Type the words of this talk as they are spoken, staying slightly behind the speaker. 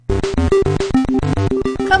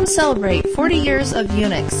Come celebrate 40 years of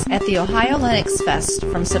Unix at the Ohio Linux Fest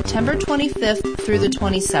from September 25th through the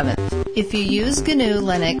 27th. If you use GNU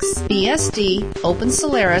Linux, BSD,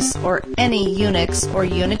 OpenSolaris, or any Unix or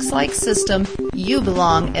Unix-like system, you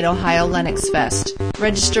belong at Ohio Linux Fest.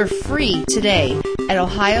 Register free today at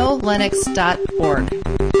ohiolinux.org.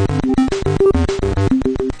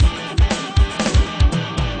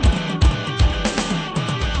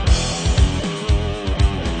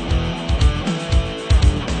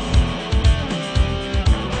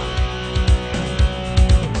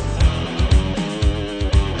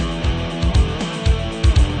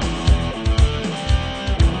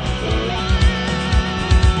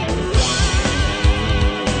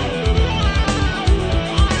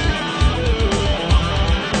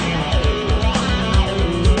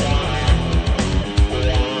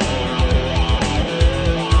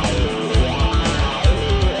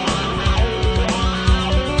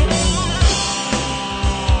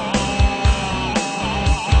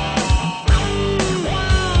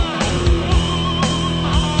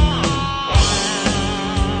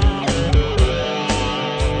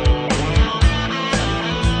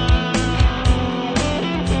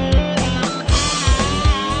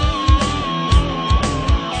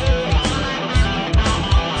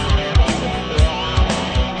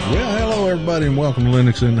 And welcome to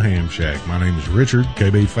Linux in the Ham Shack. My name is Richard,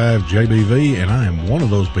 KB5JBV, and I am one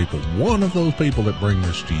of those people that bring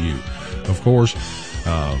this to you. Of course,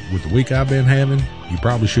 with the week I've been having, you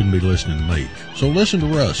probably shouldn't be listening to me. So listen to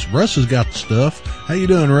Russ. Russ has got the stuff. How you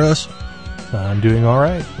doing, Russ? I'm doing all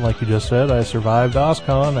right. Like you just said, I survived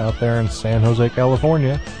OSCON out there in San Jose,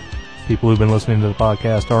 California. People who've been listening to the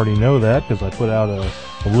podcast already know that because I put out a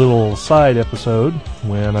little side episode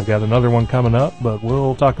when I've got another one coming up, but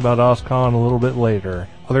we'll talk about OSCON a little bit later.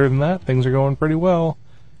 Other than that, things are going pretty well.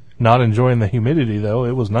 Not enjoying the humidity, though.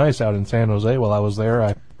 It was nice out in San Jose while I was there.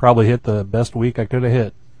 I probably hit the best week I could have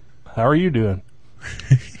hit. How are you doing?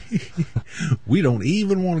 We don't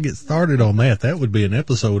even want to get started on that. That would be an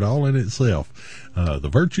episode all in itself. The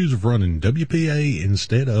virtues of running WPA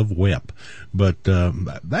instead of WEP. But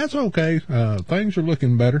that's okay. Things are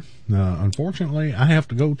looking better. Unfortunately, I have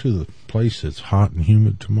to go to the place that's hot and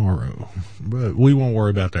humid tomorrow. But we won't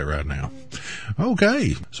worry about that right now.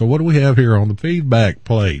 Okay, so what do we have here on the feedback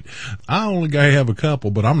plate? I only have a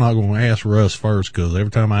couple, but I'm not going to ask Russ first because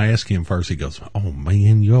every time I ask him first, he goes, "Oh,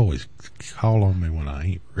 man, you always call on me when I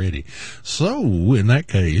ain't ready." So, in that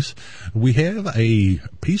case, we have a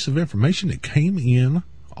piece of information that came in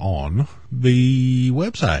on the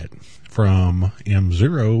website from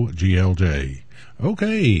M0GLJ.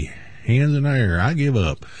 Okay, hands in the air, I give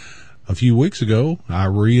up. A few weeks ago, I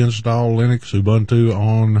reinstalled Linux Ubuntu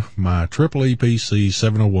on my EEE PC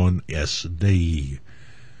 701 SD.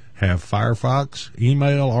 Have Firefox,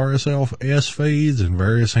 email, RSS feeds, and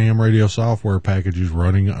various ham radio software packages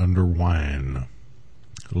running under Wine.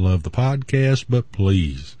 Love the podcast, but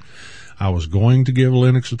please, I was going to give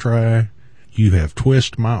Linux a try. You have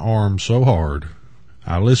twisted my arm so hard.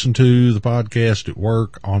 I listened to the podcast at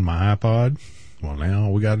work on my iPod. Well, now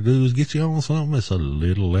all we got to do is get you on something that's a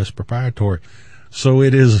little less proprietary. So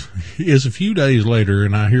it is a few days later,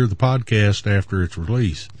 and I hear the podcast after its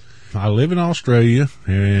release. I live in Australia,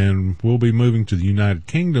 and we'll be moving to the United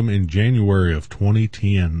Kingdom in January of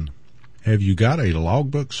 2010. Have you got a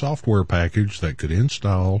logbook software package that could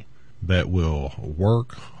install that will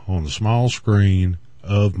work on the small screen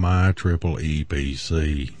of my EEE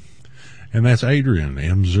PC? And that's Adrian,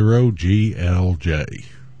 M0GLJ.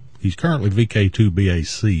 He's currently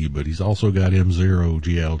VK2BAC, but he's also got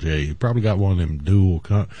M0GLJ. He probably got one of them dual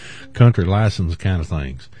country license kind of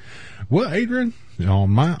things. Well, Adrian,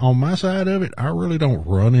 on my side of it, I really don't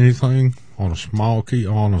run anything on a small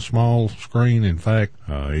screen. In fact,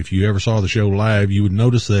 if you ever saw the show live, you would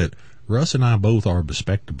notice that Russ and I both are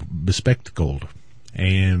bespectacled.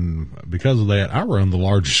 And because of that, I run the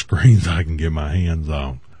largest screens I can get my hands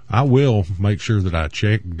on. I will make sure that I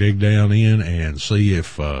dig down in and see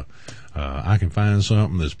if I can find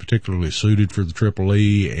something that's particularly suited for the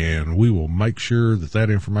EEE, and we will make sure that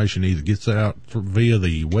information either gets out via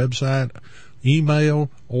the website,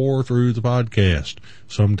 email, or through the podcast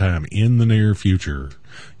sometime in the near future.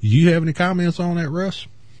 Do you have any comments on that, Russ?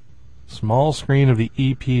 Small screen of the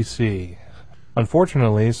EPC.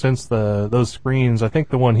 Unfortunately, since those screens, I think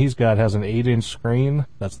the one he's got has an 8-inch screen.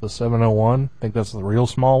 That's the 701. I think that's the real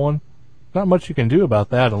small one. Not much you can do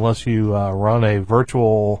about that unless you run a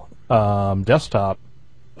virtual desktop.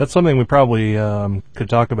 That's something we probably could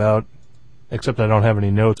talk about, except I don't have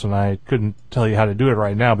any notes and I couldn't tell you how to do it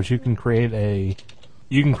right now. But you can create a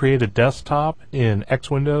desktop in X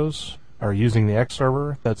Windows or using the X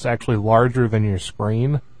server that's actually larger than your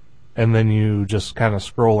screen. and then you just kind of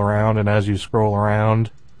scroll around, and as you scroll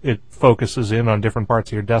around, it focuses in on different parts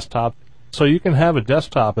of your desktop. So you can have a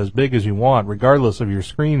desktop as big as you want, regardless of your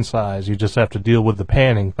screen size. You just have to deal with the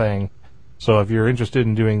panning thing. So if you're interested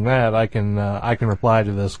in doing that, I can reply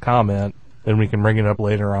to this comment, and we can bring it up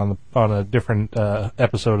later on a different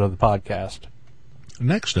episode of the podcast.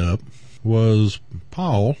 Next up was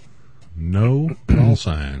Paul, no call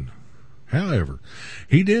sign. However,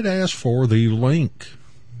 he did ask for the link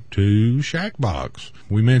to Shackbox.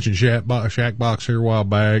 We mentioned Shackbox here a while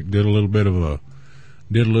back. Did a little bit of a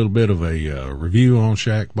review on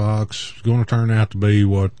Shackbox. It's going to turn out to be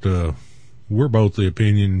what we're both the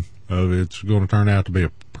opinion of. It's going to turn out to be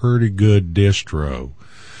a pretty good distro.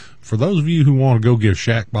 For those of you who want to go give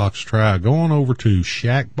Shackbox a try, go on over to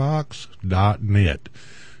shackbox.net.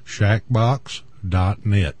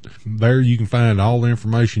 Shackbox.net. There you can find all the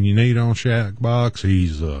information you need on Shackbox.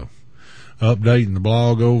 He's updating the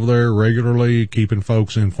blog over there regularly, keeping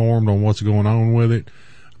folks informed on what's going on with it.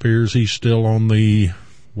 Appears he's still on the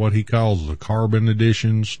what he calls the Carbon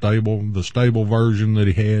Edition the stable version that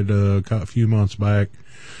he had a few months back.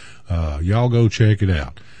 Y'all go check it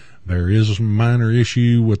out. There is a minor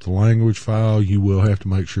issue with the language file. You will have to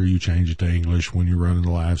make sure you change it to English when you're running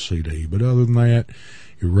the live CD. But other than that,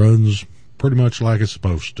 it runs pretty much like it's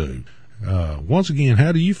supposed to. Once again,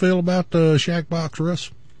 how do you feel about Shackbox,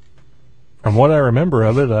 Russ? From what I remember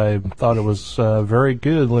of it, I thought it was very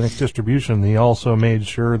good Linux distribution. He also made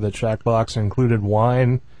sure that Shackbox included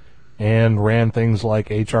Wine and ran things like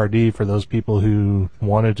HRD for those people who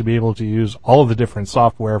wanted to be able to use all of the different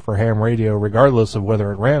software for ham radio, regardless of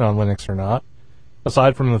whether it ran on Linux or not.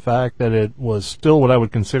 Aside from the fact that it was still what I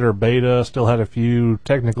would consider beta, still had a few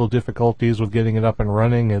technical difficulties with getting it up and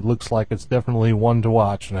running, it looks like it's definitely one to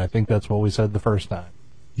watch, and I think that's what we said the first time.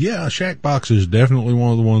 Yeah, Shackbox is definitely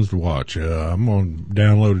one of the ones to watch. I'm going to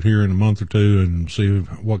download it here in a month or two and see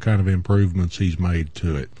what kind of improvements he's made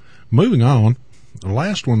to it. Moving on, the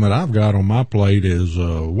last one that I've got on my plate is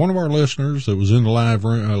one of our listeners that was in the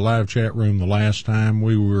live chat room the last time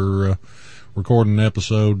we were recording an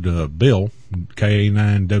episode. Bill,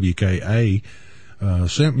 KA9WKA,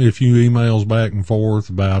 sent me a few emails back and forth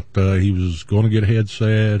about he was going to get a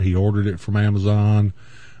headset. He ordered it from Amazon.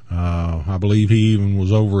 I believe he even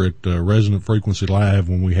was over at Resonant Frequency Live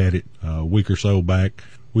when we had it a week or so back.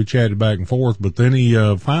 We chatted back and forth, but then he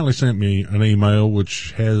finally sent me an email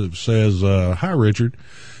which says, "Hi, Richard.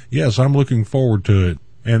 Yes, I'm looking forward to it."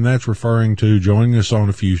 And that's referring to joining us on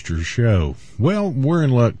a future show. Well, we're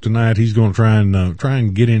in luck tonight. He's going to try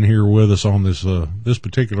and get in here with us on this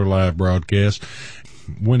particular live broadcast.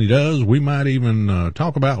 When he does, we might even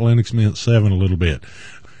talk about Linux Mint 7 a little bit.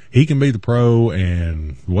 He can be the pro,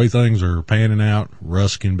 and the way things are panning out,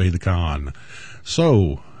 Russ can be the con.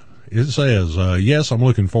 So, it says, yes, I'm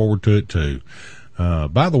looking forward to it too.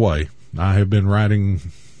 By the way, I have been writing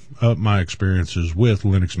up my experiences with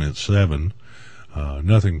Linux Mint 7.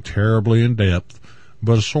 Nothing terribly in depth,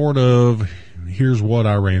 but a sort of, here's what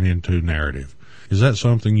I ran into narrative. Is that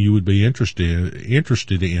something you would be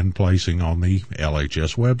interested in placing on the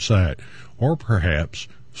LHS website? Or perhaps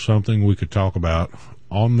something we could talk about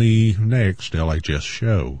on the next LHS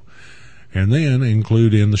show, and then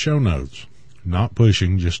include in the show notes. Not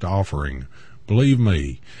pushing, just offering. Believe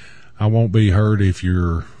me, I won't be hurt if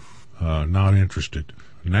you're not interested.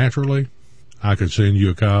 Naturally, I could send you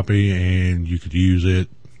a copy and you could use it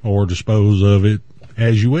or dispose of it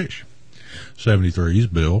as you wish. 73 is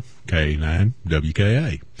Bill,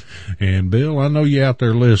 K9WKA. And Bill, I know you out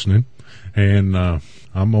there listening, and I'm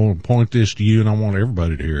going to point this to you, and I want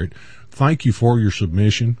everybody to hear it. Thank you for your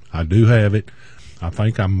submission. I do have it. I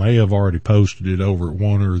think I may have already posted it over at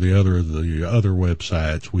one or the other of the other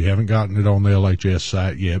websites. We haven't gotten it on the LHS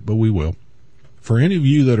site yet, but we will. For any of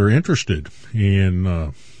you that are interested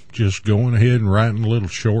in just going ahead and writing a little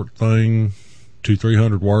short thing,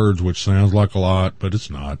 200-300 words, which sounds like a lot, but it's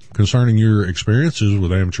not, concerning your experiences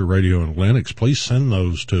with amateur radio and Linux, please send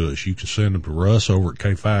those to us. You can send them to Russ over at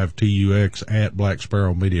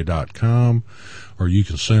K5TUX@blacksparrowmedia.com, or you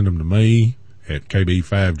can send them to me at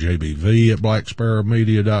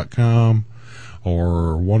KB5JBV@blacksparrowmedia.com,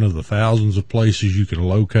 or one of the thousands of places you can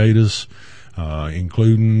locate us,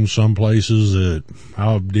 including some places that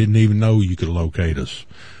I didn't even know you could locate us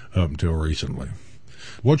up until recently.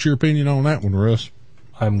 What's your opinion on that one, Russ?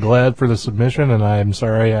 I'm glad for the submission, and I'm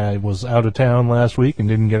sorry I was out of town last week and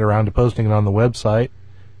didn't get around to posting it on the website.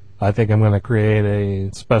 I think I'm going to create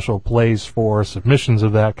a special place for submissions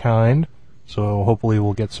of that kind, so hopefully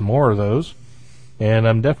we'll get some more of those. And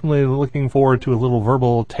I'm definitely looking forward to a little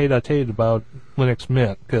verbal tete-a-tete about Linux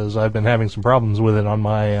Mint, because I've been having some problems with it on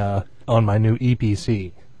my new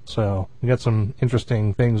EPC. So we got some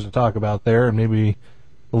interesting things to talk about there, and maybe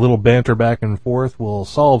a little banter back and forth will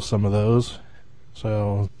solve some of those.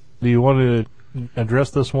 So do you want to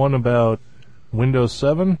address this one about Windows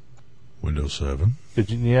 7? Windows 7.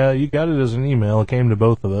 Yeah, you got it as an email. It came to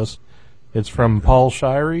both of us. It's from Paul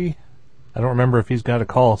Shirey. I don't remember if he's got a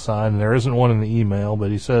call sign. There isn't one in the email,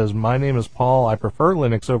 but he says, "My name is Paul. I prefer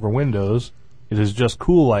Linux over Windows. It is just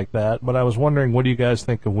cool like that, but I was wondering, what do you guys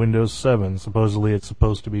think of Windows 7? Supposedly it's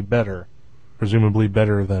supposed to be better. Presumably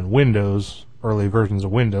better than Windows, early versions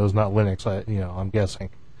of Windows, not Linux, I'm guessing."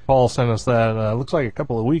 Paul sent us that, looks like a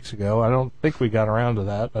couple of weeks ago. I don't think we got around to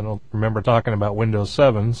that. I don't remember talking about Windows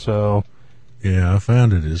 7, so... Yeah, I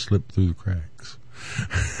found it. It slipped through the cracks.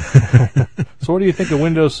 So what do you think of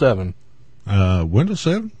Windows 7? Windows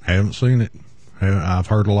 7, haven't seen it. I've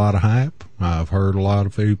heard a lot of hype. I've heard a lot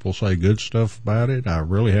of people say good stuff about it. I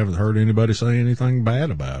really haven't heard anybody say anything bad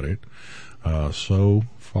about it so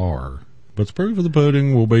far. But the proof of the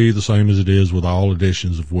pudding will be the same as it is with all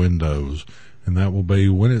editions of Windows, and that will be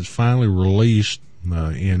when it's finally released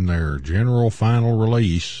in their general final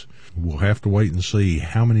release. We'll have to wait and see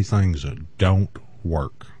how many things that don't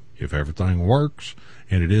work. If everything works,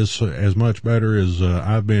 and it is as much better as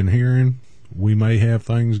I've been hearing, we may have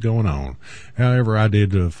things going on. However, I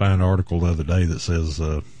did find an article the other day that says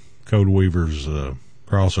CodeWeaver's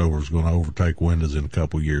crossover is going to overtake Windows in a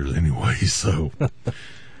couple of years anyway, so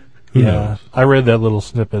who knows? I read that little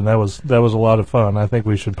snippet, and that was a lot of fun. I think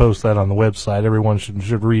we should post that on the website. Everyone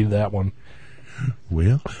should read that one.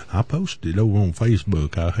 Well, I posted it over on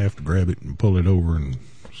Facebook. I'll have to grab it and pull it over and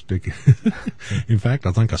stick it. In fact,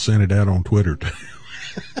 I think I sent it out on Twitter too.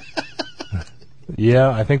 Yeah,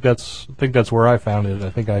 I think that's where I found it. I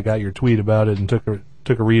think I got your tweet about it and took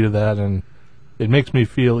a read of that, and it makes me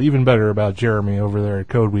feel even better about Jeremy over there at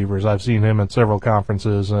CodeWeavers. I've seen him at several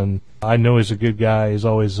conferences, and I know he's a good guy. He's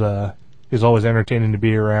always entertaining to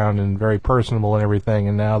be around and very personable and everything.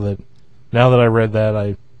 And now that I read that,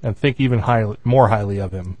 I think even more highly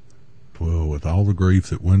of him. Well, with all the grief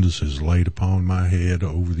that Windows has laid upon my head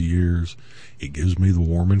over the years, it gives me the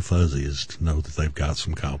warm and fuzzies to know that they've got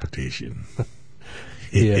some competition.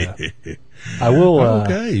 Yeah, I will.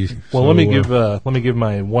 Okay. Well, let me give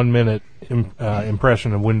my 1 minute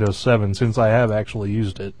impression of Windows 7 since I have actually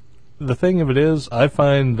used it. The thing of it is, I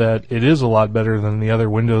find that it is a lot better than the other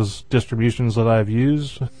Windows distributions that I've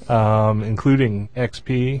used, including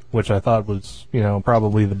XP, which I thought was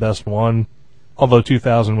probably the best one. Although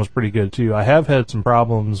 2000 was pretty good too. I have had some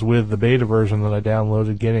problems with the beta version that I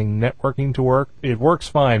downloaded getting networking to work. It works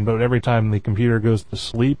fine, but every time the computer goes to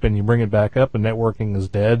sleep and you bring it back up, the networking is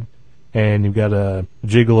dead, and you've got to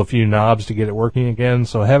jiggle a few knobs to get it working again.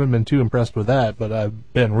 So I haven't been too impressed with that, but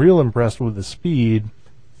I've been real impressed with the speed.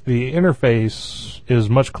 The interface is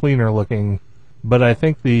much cleaner looking, but I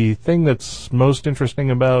think the thing that's most interesting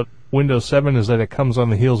about Windows 7 is that it comes on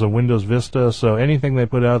the heels of Windows Vista, so anything they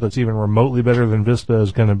put out that's even remotely better than Vista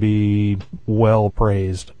is going to be well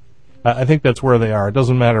praised. I think that's where they are. It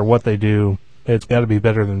doesn't matter what they do, it's got to be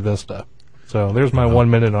better than Vista. So there's my 1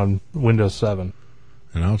 minute on Windows 7.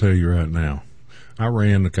 And I'll tell you right now, I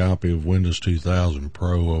ran the copy of Windows 2000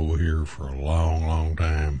 Pro over here for a long, long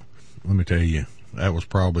time. Let me tell you, that was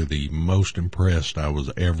probably the most impressed I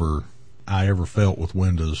ever felt with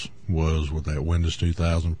Windows was with that Windows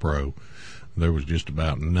 2000 Pro. There was just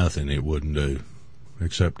about nothing it wouldn't do,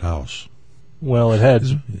 except DOS. Well, it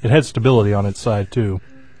had stability on its side too.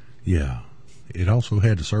 Yeah, it also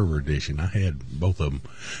had the server edition. I had both of them.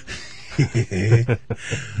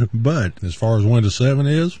 But as far as Windows 7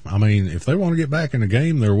 is, I mean, if they want to get back in the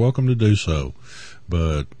game, they're welcome to do so.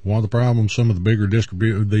 But one of the problems some of the bigger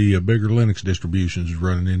bigger Linux distributions is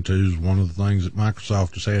running into is one of the things that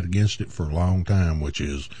Microsoft has had against it for a long time, which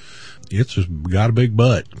is it's just got a big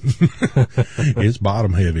butt. It's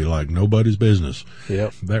bottom heavy like nobody's business.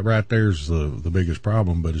 Yep. That right there is the biggest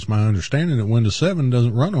problem. But it's my understanding that Windows 7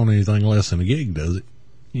 doesn't run on anything less than a gig, does it?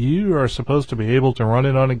 You are supposed to be able to run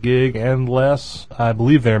it on a gig and less. I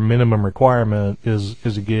believe their minimum requirement is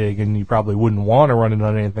a gig, and you probably wouldn't want to run it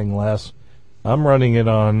on anything less. I'm running it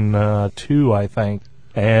on 2, I think,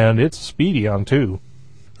 and it's speedy on 2.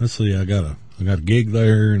 Let's see, I got a gig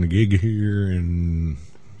there and a gig here and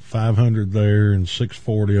 500 there and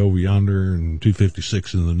 640 over yonder and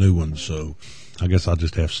 256 in the new one. So I guess I'll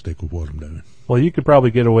just have to stick with what I'm doing. Well, you could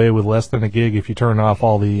probably get away with less than a gig if you turn off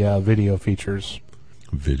all the video features.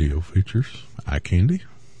 Video features? iCandy?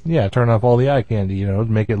 Yeah, turn off all the iCandy, to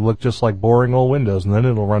make it look just like boring old Windows, and then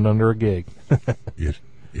it'll run under a gig.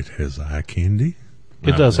 It has iCandy?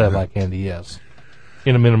 It does have iCandy, yes.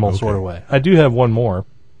 In a minimal sort of way. I do have one more.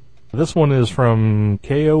 This one is from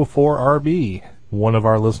KO4RB. one of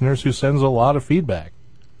our listeners who sends a lot of feedback.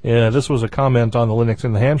 This was a comment on the Linux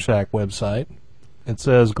in the Ham Shack website. It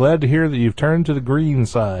says, glad to hear that you've turned to the green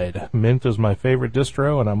side. Mint is my favorite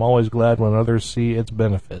distro, and I'm always glad when others see its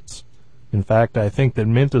benefits. In fact, I think that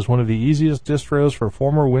Mint is one of the easiest distros for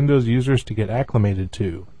former Windows users to get acclimated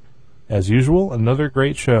to. As usual, another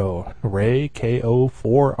great show. Ray,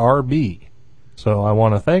 KO4RB. So I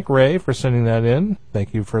want to thank Ray for sending that in.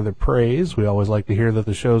 Thank you for the praise. We always like to hear that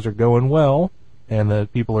the shows are going well, and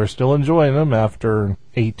that people are still enjoying them after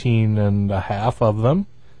 18 and a half of them.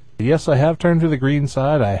 Yes, I have turned to the green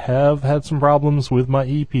side. I have had some problems with my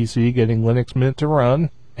ePC getting Linux Mint to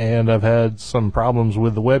run, and I've had some problems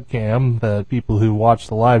with the webcam that people who watch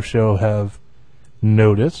the live show have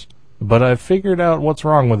noticed. But I've figured out what's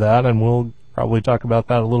wrong with that, and we'll probably talk about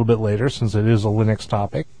that a little bit later since it is a Linux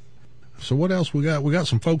topic. So what else we got? We got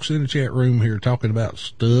some folks in the chat room here talking about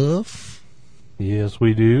stuff. Yes,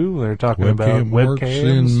 we do. They're talking about Webcam works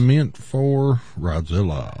webcams. in Mint for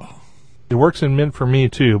Rodzilla. It works in Mint for me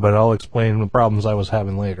too, but I'll explain the problems I was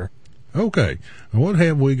having later. Okay. And what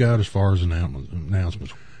have we got as far as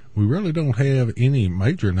announcements? We really don't have any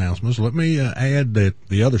major announcements. Let me add that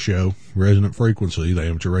the other show, Resonant Frequency, the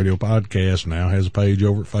Amateur Radio Podcast, now has a page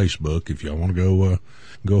over at Facebook. If y'all want to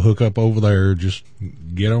go hook up over there, just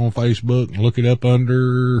get on Facebook and look it up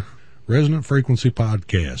under Resonant Frequency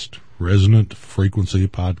Podcast. Resonant Frequency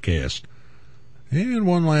Podcast. And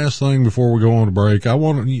one last thing before we go on to break,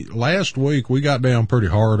 last week we got down pretty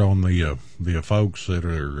hard on the folks that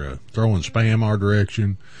are throwing spam our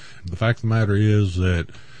direction. The fact of the matter is that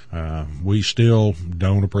we still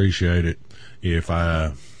don't appreciate it. If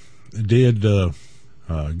I did get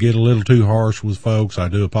a little too harsh with folks, I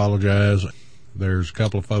do apologize. There's a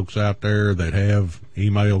couple of folks out there that have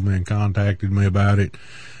emailed me and contacted me about it.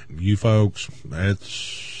 You folks,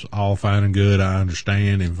 that's all fine and good. I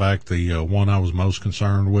understand. In fact, the one I was most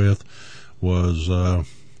concerned with was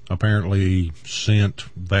apparently sent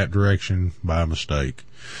that direction by mistake.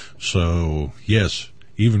 So, yes,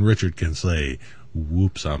 even Richard can say,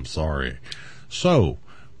 whoops, I'm sorry. So,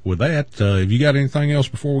 with that, have you got anything else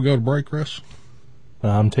before we go to break, Chris?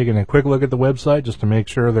 I'm taking a quick look at the website just to make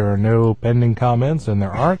sure there are no pending comments, and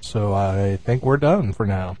there aren't, so I think we're done for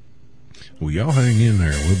now. Well, y'all hang in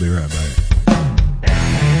there. We'll be right back.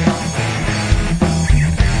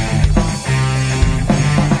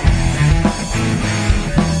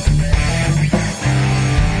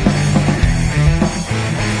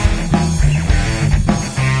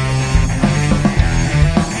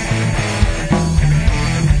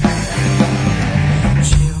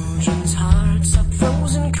 Children's hearts are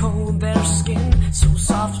frozen cold, their skin so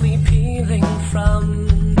softly peeling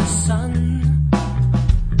from the sun.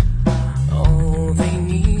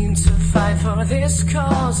 For this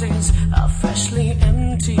causes a freshly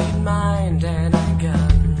emptied mind and a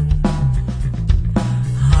gun.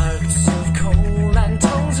 Hearts of coal and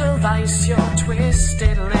tongues of ice, your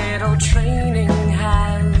twisted little training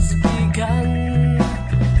has begun.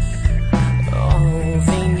 All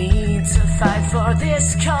they need to fight for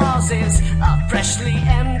this cause is a freshly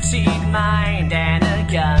emptied mind and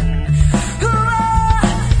a gun.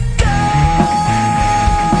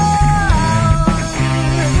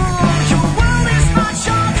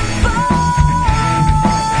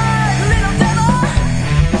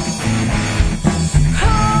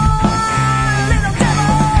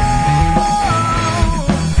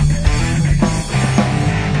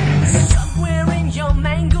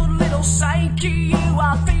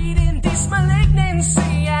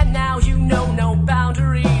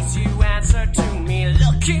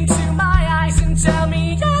 Into my eyes and tell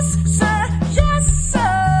me yes, sir, yes,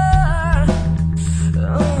 sir.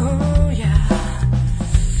 Oh, yeah.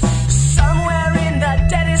 Somewhere in the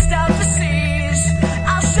deadest of the seas,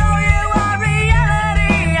 I'll show you our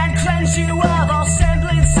reality and cleanse you of all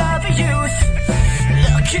semblance of a youth.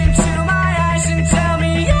 Look into my eyes and tell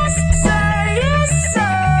me yes, sir, yes,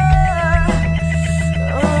 sir.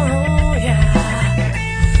 Oh, yeah.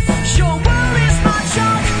 Your world is my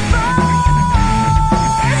chalkboard.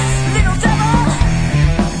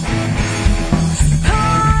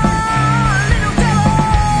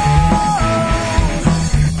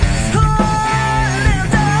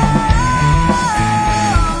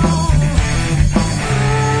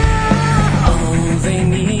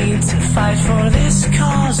 Fight for this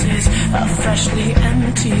cause is a freshly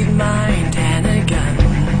emptied mind and a gun.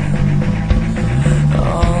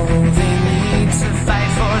 All they need to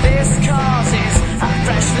fight for this cause is a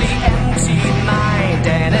freshly emptied mind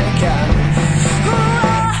and a gun.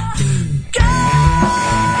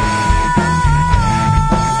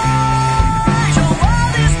 Your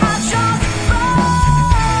world is my chalkboard,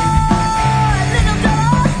 little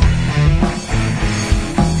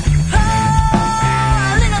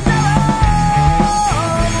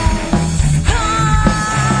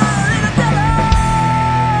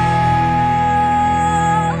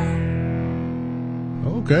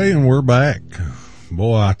Okay, and we're back.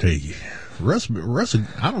 Boy, I tell you, Russ,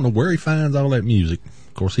 I don't know where he finds all that music.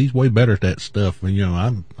 Of course, he's way better at that stuff. You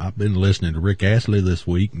know, I've been listening to Rick Astley this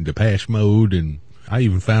week and Depeche Mode, and I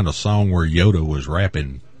even found a song where Yoda was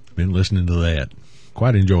rapping. Been listening to that.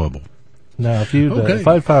 Quite enjoyable. Now, if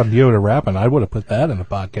I'd found Yoda rapping, I would have put that in the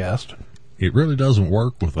podcast. It really doesn't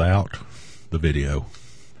work without the video.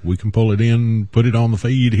 We can pull it in, put it on the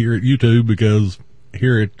feed here at YouTube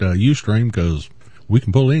here at Ustream, because we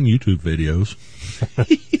can pull in YouTube videos.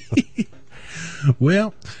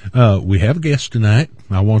 Well, we have a guest tonight.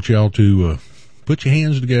 I want y'all to put your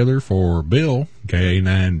hands together for Bill,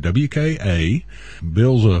 KA9WKA.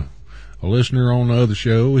 Bill's a listener on the other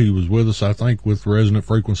show. He was with us, I think, with Resonant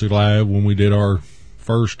Frequency Live when we did our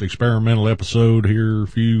first experimental episode here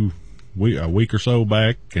a week or so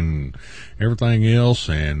back and everything else,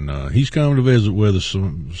 and he's come to visit with us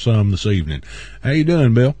some this evening. How you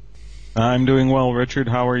doing, Bill? I'm doing well, Richard.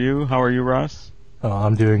 How are you? How are you, Russ?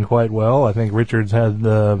 I'm doing quite well. I think Richard's had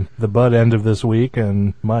the butt end of this week,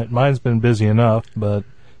 and mine's been busy enough, but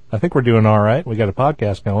I think we're doing all right. We got a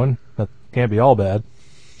podcast going. That can't be all bad.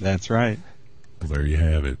 That's right. Well, there you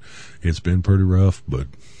have it. It's been pretty rough, but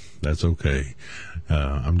that's okay.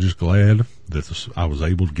 I'm just glad that I was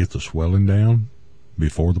able to get the swelling down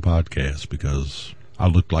before the podcast, because I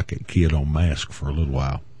looked like a kid on Mask for a little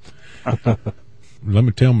while. Let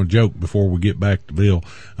me tell my joke before we get back to Bill.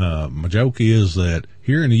 My joke is that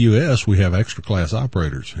here in the U.S. we have extra class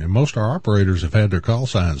operators, and most of our operators have had their call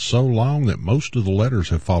signs so long that most of the letters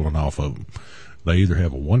have fallen off of them. They either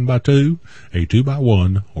have a 1x2, a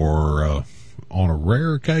 2x1, or on a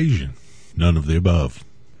rare occasion, none of the above.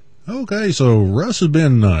 Okay, so Russ has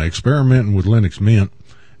been experimenting with Linux Mint,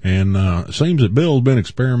 and it seems that Bill's been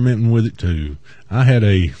experimenting with it too. I had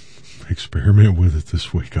a experiment with it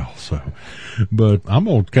this week also, but I'm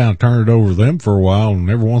going to kind of turn it over to them for a while, and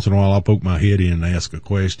every once in a while I'll poke my head in and ask a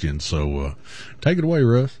question. So take it away,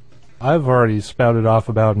 Russ. I've already spouted off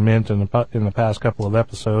about Mint in the past couple of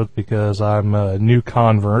episodes because I'm a new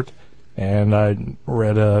convert, and I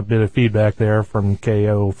read a bit of feedback there from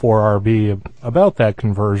KO4RB about that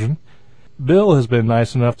conversion. Bill has been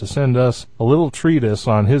nice enough to send us a little treatise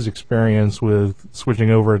on his experience with switching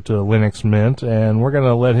over to Linux Mint, and we're going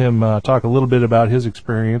to let him talk a little bit about his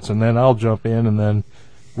experience, and then I'll jump in, and then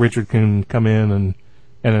Richard can come in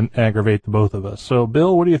and aggravate the both of us. So,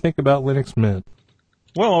 Bill, what do you think about Linux Mint?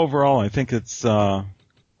 Well, overall, I think it's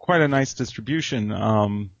quite a nice distribution.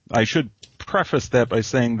 I should preface that by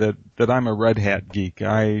saying that I'm a Red Hat geek.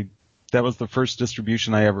 That was the first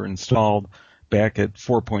distribution I ever installed back at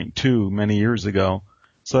 4.2 many years ago.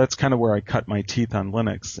 So that's kind of where I cut my teeth on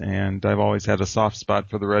Linux, and I've always had a soft spot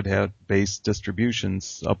for the Red Hat-based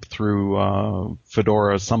distributions up through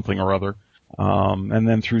Fedora something or other, and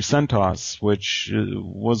then through CentOS, which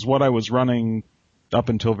was what I was running up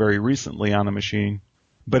until very recently on a machine.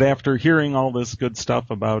 But after hearing all this good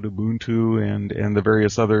stuff about Ubuntu and the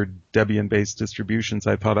various other Debian-based distributions,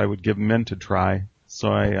 I thought I would give Mint a try. So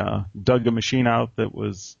I dug a machine out that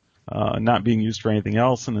was not being used for anything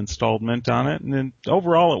else and installed Mint on it. And then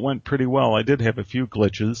overall it went pretty well. I did have a few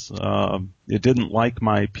glitches. It didn't like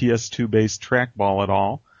my PS2-based trackball at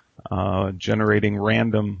all, generating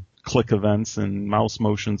random click events and mouse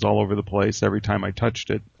motions all over the place every time I touched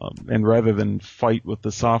it. And rather than fight with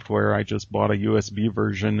the software, I just bought a USB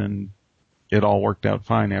version, and it all worked out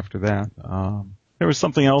fine after that. There was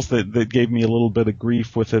something else that gave me a little bit of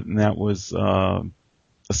grief with it, and that was a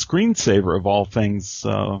screensaver of all things.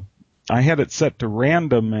 I had it set to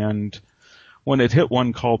random, and when it hit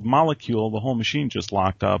one called Molecule, the whole machine just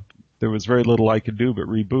locked up. There was very little I could do but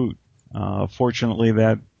reboot. Fortunately,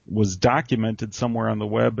 that was documented somewhere on the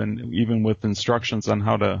web, and even with instructions on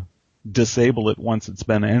how to disable it once it's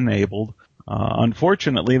been enabled.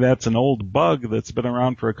 Unfortunately, that's an old bug that's been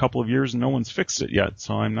around for a couple of years and no one's fixed it yet,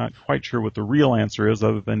 so I'm not quite sure what the real answer is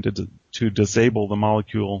other than to disable the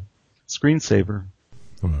Molecule screensaver.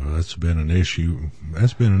 That's been an issue.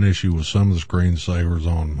 That's been an issue with some of the screensavers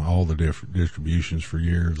on all the different distributions for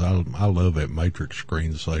years. I love that Matrix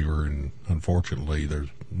screensaver, and unfortunately, there's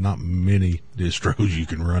not many distros you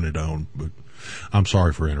can run it on. But I'm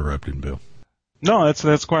sorry for interrupting, Bill. No,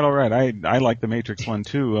 that's quite all right. I like the Matrix one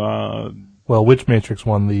too. Well, which Matrix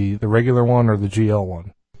one? The regular one or the GL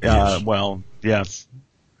one? Yes. Well, yes.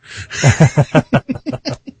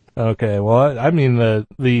 Okay, well, I mean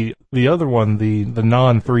the other one, the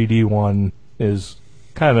non-3D one, is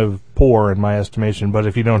kind of poor in my estimation. But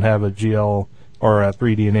if you don't have a GL or a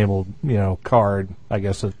 3D enabled, card, I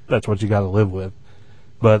guess that's what you got to live with.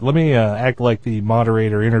 But let me act like the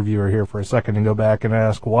moderator interviewer here for a second and go back and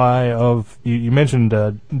ask why you mentioned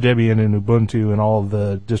Debian and Ubuntu and all of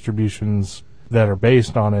the distributions that are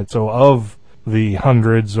based on it. So of the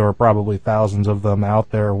hundreds or probably thousands of them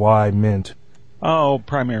out there, why Mint? Oh,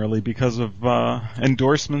 primarily because of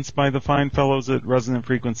endorsements by the fine fellows at Resonant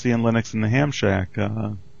Frequency and Linux in the Ham Shack.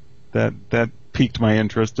 That piqued my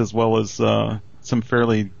interest, as well as some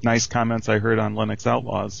fairly nice comments I heard on Linux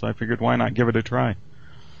Outlaws. So I figured, why not give it a try?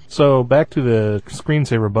 So back to the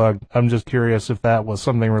screensaver bug, I'm just curious if that was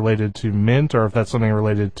something related to Mint or if that's something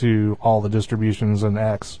related to all the distributions in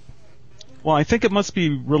X. Well, I think it must be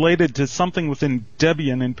related to something within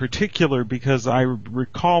Debian in particular, because I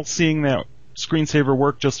recall seeing that screensaver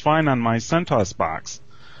work just fine on my CentOS box.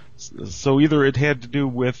 So either it had to do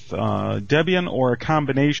with Debian or a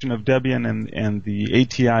combination of Debian and the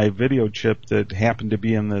ATI video chip that happened to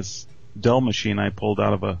be in this Dell machine I pulled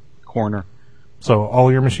out of a corner. So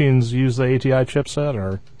all your machines use the ATI chipset,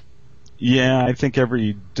 or? Yeah, I think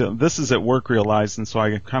this is at Work Realized, and so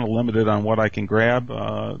I kind of limited on what I can grab.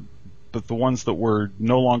 But the ones that were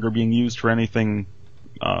no longer being used for anything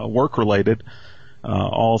work-related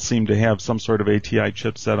all seem to have some sort of ATI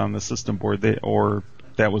chipset on the system board, or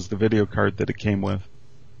that was the video card that it came with.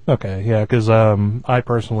 Okay, yeah, because I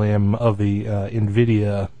personally am of the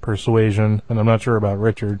NVIDIA persuasion, and I'm not sure about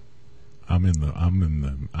Richard. I'm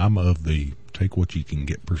of the take what you can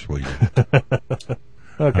get persuasion.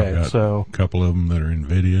 Okay, I've got so a couple of them that are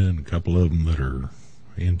NVIDIA and a couple of them that are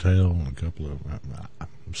Intel, and a couple of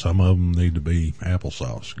some of them need to be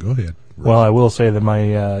applesauce. Go ahead. Well, I will say that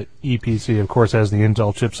my EPC, of course, has the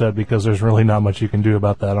Intel chipset because there's really not much you can do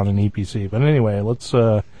about that on an EPC. But anyway, let's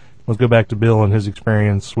go back to Bill and his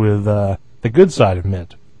experience with the good side of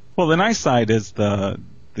Mint. Well, the nice side is the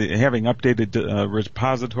having updated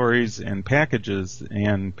repositories and packages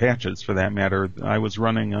and patches, for that matter. I was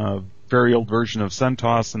running a very old version of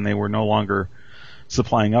CentOS, and they were no longer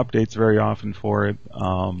supplying updates very often for it.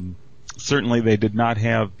 Certainly, they did not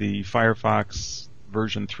have the Firefox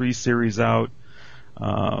version 3 series out,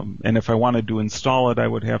 and if I wanted to install it, I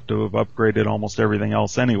would have to have upgraded almost everything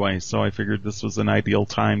else anyway, so I figured this was an ideal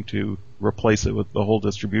time to replace it with the whole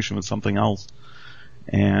distribution with something else.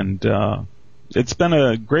 And it's been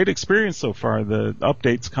a great experience so far. The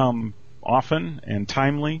updates come often and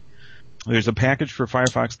timely. There's a package for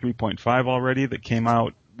Firefox 3.5 already that came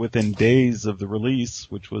out within days of the release,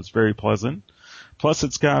 which was very pleasant. Plus,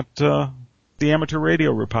 it's got the amateur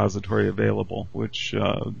radio repository available, which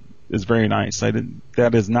is very nice.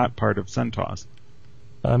 That is not part of CentOS.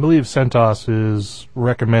 I believe CentOS is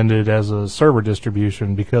recommended as a server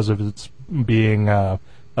distribution because of its being a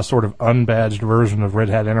sort of unbadged version of Red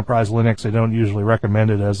Hat Enterprise Linux. They don't usually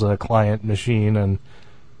recommend it as a client machine, and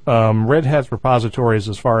Red Hat's repositories,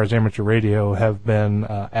 as far as amateur radio, have been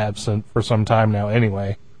absent for some time now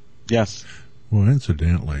anyway. Yes. Well,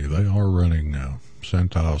 incidentally, they are running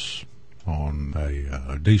CentOS on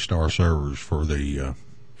a D-Star servers for the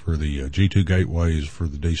G2 gateways for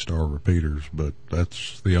the D-Star repeaters, but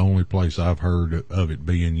that's the only place I've heard of it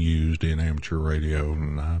being used in amateur radio,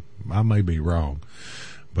 and I may be wrong,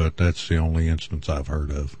 but that's the only instance I've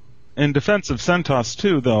heard of. In defense of CentOS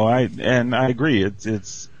too, though, I agree,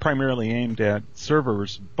 it's primarily aimed at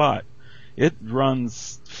servers, but it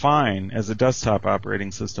runs fine as a desktop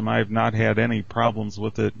operating system. I have not had any problems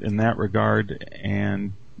with it in that regard,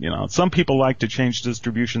 and some people like to change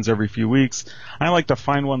distributions every few weeks. I like to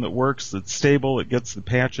find one that works, that's stable, it gets the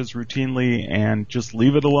patches routinely, and just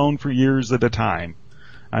leave it alone for years at a time.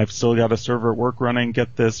 I've still got a server at work running,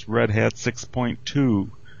 get this, Red Hat 6.2,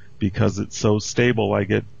 because it's so stable. I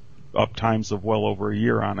get up times of well over a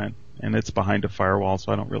year on it, and it's behind a firewall,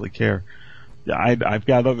 so I don't really care. I've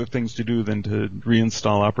got other things to do than to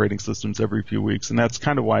reinstall operating systems every few weeks, and that's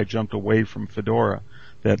kind of why I jumped away from Fedora.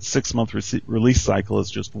 That 6-month release cycle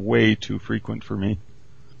is just way too frequent for me.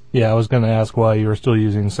 Yeah, I was going to ask why you were still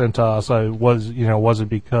using CentOS. Was it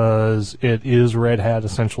because it is Red Hat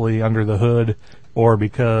essentially under the hood, or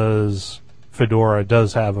because Fedora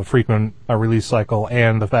does have a frequent release cycle,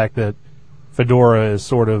 and the fact that Fedora is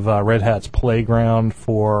sort of Red Hat's playground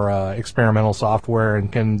for experimental software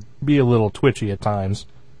and can be a little twitchy at times?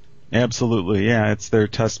 Absolutely, yeah. It's their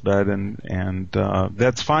test bed, and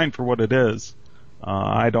that's fine for what it is.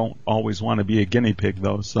 I don't always want to be a guinea pig,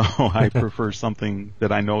 though, so I prefer something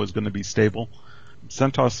that I know is going to be stable.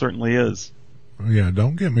 CentOS certainly is. Yeah,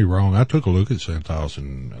 don't get me wrong. I took a look at CentOS,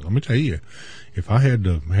 and let me tell you, if I had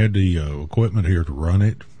the equipment here to run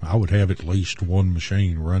it, I would have at least one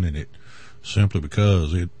machine running it, simply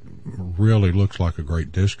because it really looks like a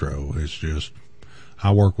great distro. It's just,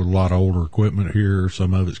 I work with a lot of older equipment here.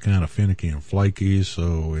 Some of it's kind of finicky and flaky,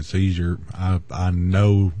 so it's easier. I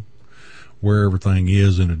know where everything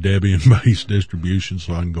is in a Debian-based distribution,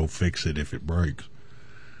 so I can go fix it if it breaks.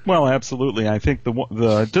 Well, absolutely. I think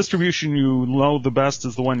the distribution you know the best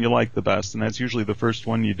is the one you like the best, and that's usually the first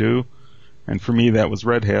one you do. And for me, that was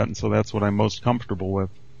Red Hat, and so that's what I'm most comfortable with.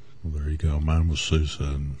 Well, there you go. Mine was SUSE,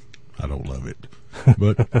 and I don't love it.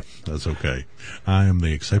 But that's okay. I am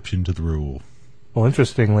the exception to the rule. Well,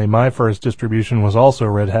 interestingly, my first distribution was also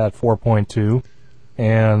Red Hat 4.2,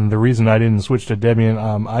 and the reason I didn't switch to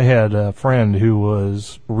Debian, I had a friend who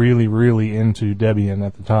was really, really into Debian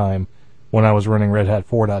at the time when I was running Red Hat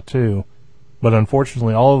 4.2. But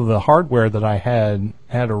unfortunately, all of the hardware that I had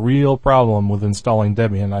a real problem with installing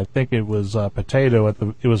Debian. I think it was Potato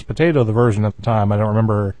Potato the version at the time. I don't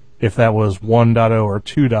remember if that was 1.0 or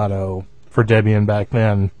 2.0 for Debian back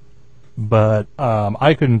then. But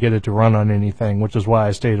I couldn't get it to run on anything, which is why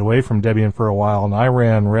I stayed away from Debian for a while. And I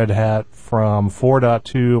ran Red Hat from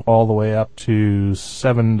 4.2 all the way up to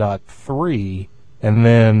 7.3, and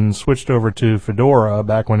then switched over to Fedora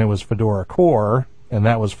back when it was Fedora Core. And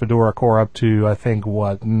that was Fedora Core up to, I think,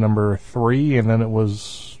 number 3, and then it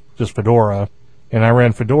was just Fedora. And I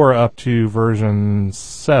ran Fedora up to version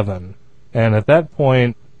 7. And at that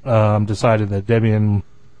point, decided that Debian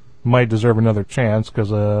might deserve another chance,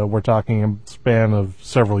 because we're talking a span of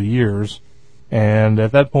several years. And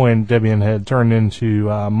at that point, Debian had turned into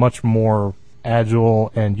a much more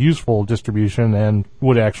agile and useful distribution and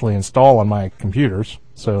would actually install on my computers.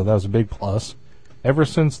 So that was a big plus. Ever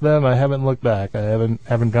since then, I haven't looked back. I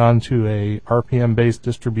haven't gone to a RPM-based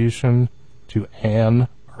distribution, to an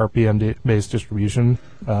RPM-based distribution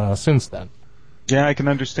since then. Yeah, I can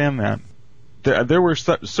understand that. There were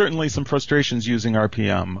certainly some frustrations using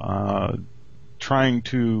RPM. Trying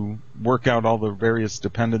to work out all the various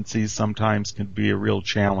dependencies sometimes can be a real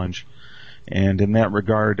challenge. And in that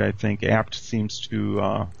regard, I think apt seems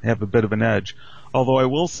to have a bit of an edge. Although I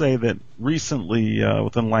will say that recently,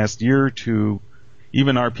 within the last year or two,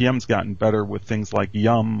 even RPM's gotten better with things like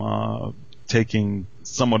Yum taking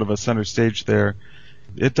somewhat of a center stage there.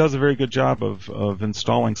 It does a very good job of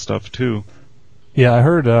installing stuff, too. Yeah, I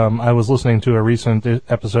heard, I was listening to a recent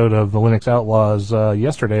episode of the Linux Outlaws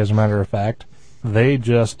yesterday, as a matter of fact. They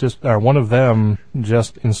one of them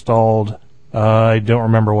just installed, I don't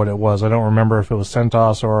remember what it was. I don't remember if it was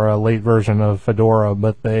CentOS or a late version of Fedora,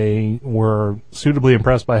 but they were suitably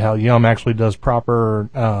impressed by how Yum actually does proper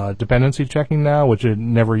dependency checking now, which it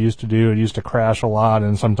never used to do. It used to crash a lot,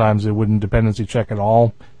 and sometimes it wouldn't dependency check at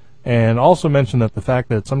all. And also mentioned that the fact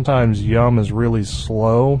that sometimes Yum is really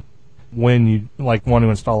slow when you want to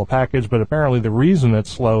install a package, but apparently the reason it's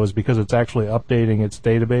slow is because it's actually updating its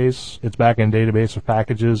database, its backend database of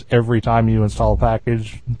packages every time you install a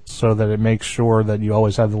package, so that it makes sure that you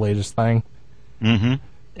always have the latest thing. Mm-hmm.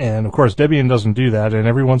 And of course, Debian doesn't do that, and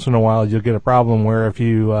every once in a while you'll get a problem where if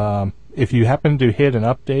you happen to hit an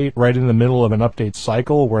update right in the middle of an update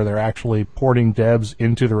cycle where they're actually porting debs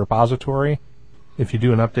into the repository, if you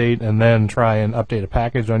do an update and then try and update a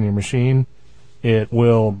package on your machine, it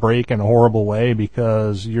will break in a horrible way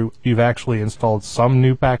because you've actually installed some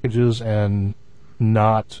new packages and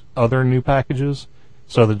not other new packages,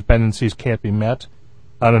 so the dependencies can't be met.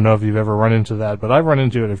 I don't know if you've ever run into that, but I've run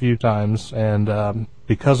into it a few times, and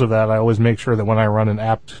because of that, I always make sure that when I run an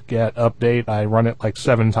apt-get update, I run it like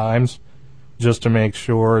 7 times, just to make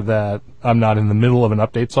sure that I'm not in the middle of an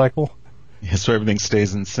update cycle. Yeah, so everything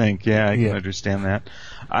stays in sync. Yeah, I can understand that.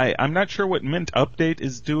 I'm not sure what Mint Update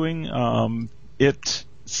is doing. It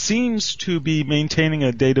seems to be maintaining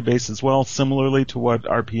a database as well, similarly to what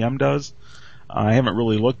RPM does. I haven't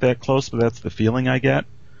really looked that close, but that's the feeling I get.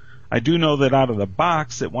 I do know that out of the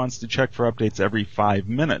box, it wants to check for updates every 5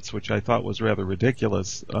 minutes, which I thought was rather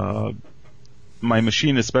ridiculous. My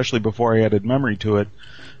machine, especially before I added memory to it,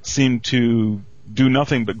 seemed to do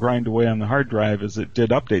nothing but grind away on the hard drive as it did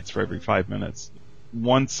updates for every 5 minutes.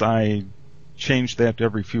 Once I changed that to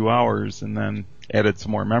every few hours and then added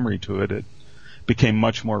some more memory to it, it became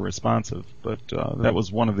much more responsive. But that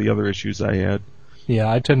was one of the other issues I had.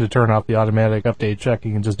 Yeah, I tend to turn off the automatic update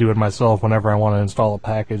checking and just do it myself whenever I want to install a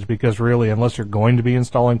package, because really, unless you're going to be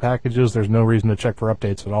installing packages, there's no reason to check for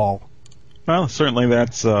updates at all. Well, certainly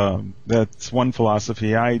that's one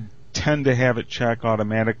philosophy. I tend to have it check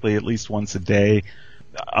automatically at least once a day.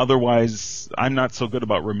 Otherwise, I'm not so good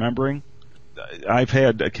about remembering. I've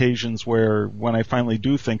had occasions where when I finally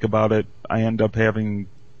do think about it, I end up having,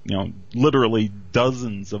 literally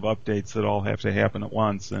dozens of updates that all have to happen at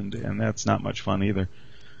once, and that's not much fun either.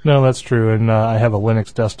 No, that's true, and I have a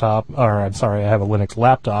Linux desktop, I have a Linux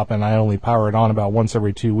laptop, and I only power it on about once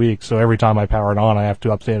every 2 weeks, so every time I power it on, I have to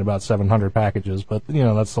update about 700 packages, but,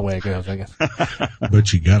 that's the way it goes, I guess.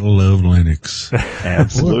 But you gotta love Linux.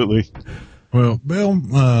 Absolutely. Well, Bill,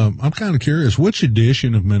 I'm kind of curious, which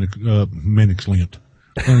edition of Linux Lint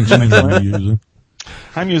are you using?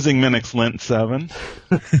 I'm using Minix Lint 7.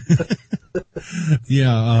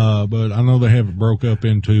 Yeah, but I know they have it broke up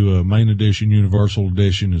into main edition, universal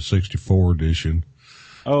edition, and 64 edition.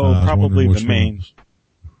 Oh, probably the main.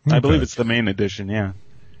 Okay. I believe it's the main edition, yeah.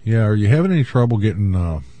 Yeah, are you having any trouble getting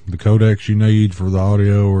the codecs you need for the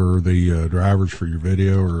audio or the drivers for your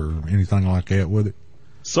video or anything like that with it?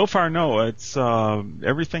 So far, no. It's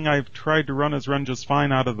everything I've tried to run has run just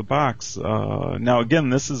fine out of the box. Now, again,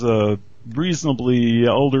 this is a reasonably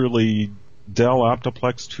elderly Dell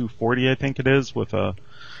Optiplex 240, I think it is, with a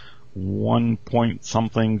 1 point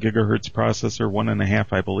something gigahertz processor, 1.5,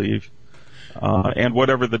 I believe, and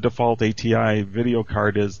whatever the default ATI video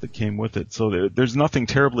card is that came with it. So there's nothing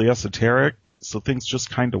terribly esoteric. So things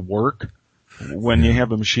just kind of work when you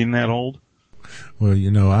have a machine that old. Well,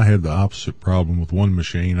 I had the opposite problem with one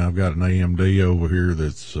machine. I've got an AMD over here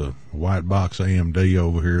that's a white box AMD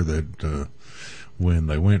over here that when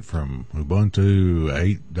they went from Ubuntu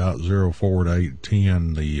 8.04 to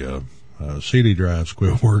 8.10, the CD drives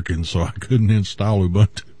quit working, so I couldn't install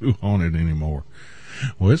Ubuntu on it anymore.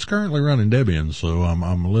 Well, it's currently running Debian, so I'm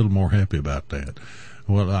a little more happy about that.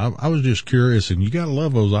 Well, I was just curious, and you gotta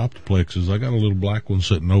love those Optiplexes. I got a little black one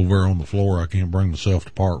sitting over there on the floor I can't bring myself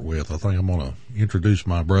to part with. I think I'm gonna introduce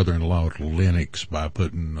my brother-in-law to Linux by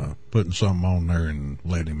putting something on there and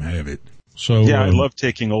let him have it. So yeah, I love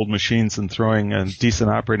taking old machines and throwing a decent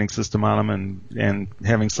operating system on them and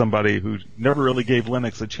having somebody who never really gave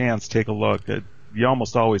Linux a chance take a look. You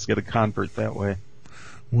almost always get a convert that way.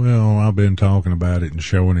 Well, I've been talking about it and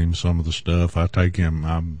showing him some of the stuff. I think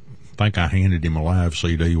I handed him a live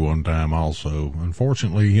CD one time also.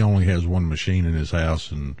 Unfortunately, he only has one machine in his house,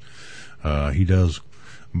 and he does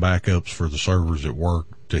backups for the servers at work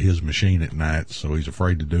to his machine at night, so he's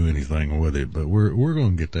afraid to do anything with it. But we're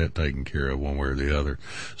going to get that taken care of one way or the other.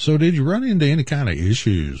 So did you run into any kind of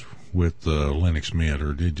issues with Linux Mint,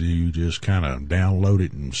 or did you just kind of download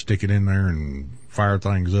it and stick it in there and fire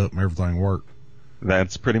things up and everything worked?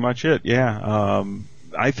 That's pretty much it, yeah.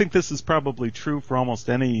 I think this is probably true for almost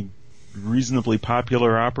any reasonably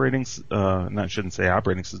popular shouldn't say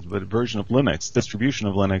operating system, but a version of Linux, distribution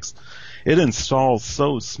of Linux. It installs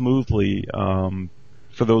so smoothly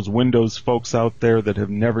for those Windows folks out there that have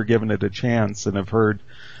never given it a chance and have heard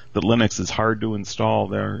that Linux is hard to install.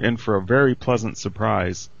 They're in for a very pleasant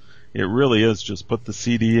surprise. It really is just put the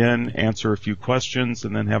CD in, answer a few questions,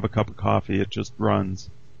 and then have a cup of coffee. It just runs.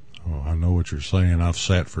 Oh, I know what you're saying. I've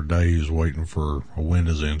sat for days waiting for a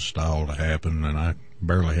Windows install to happen, and I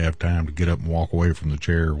barely have time to get up and walk away from the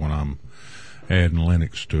chair when I'm adding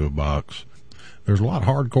Linux to a box. There's a lot of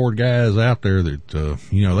hardcore guys out there that,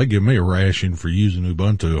 they give me a ration for using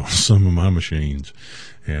Ubuntu on some of my machines.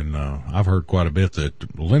 And I've heard quite a bit that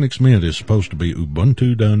Linux Mint is supposed to be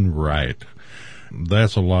Ubuntu done right.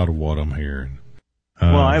 That's a lot of what I'm hearing.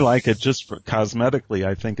 Well, I like it just for cosmetically.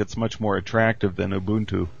 I think it's much more attractive than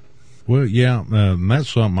Ubuntu. Well, yeah, and that's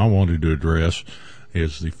something I wanted to address,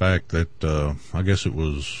 is the fact that I guess it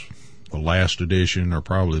was the last edition, or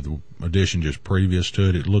probably the edition just previous to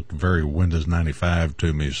it. It looked very Windows 95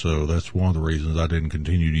 to me, so that's one of the reasons I didn't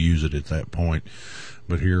continue to use it at that point.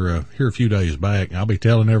 But here a few days back, I'll be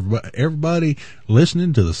telling everybody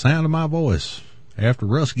listening to the sound of my voice, after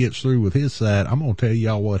Russ gets through with his side, I'm going to tell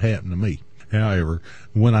y'all what happened to me. However,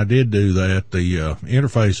 when I did do that, the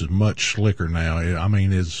interface is much slicker now.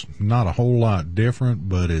 It's not a whole lot different,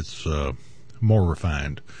 but it's more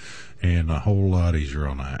refined and a whole lot easier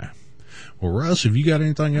on the eye. Well, Russ, have you got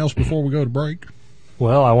anything else before we go to break?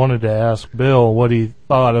 Well, I wanted to ask Bill what he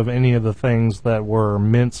thought of any of the things that were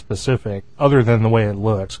Mint specific, other than the way it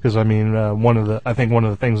looks. Because I think one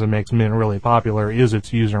of the things that makes Mint really popular is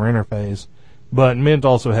its user interface. But Mint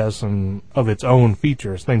also has some of its own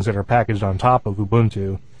features, things that are packaged on top of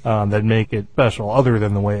Ubuntu, that make it special other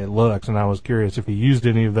than the way it looks. And I was curious if he used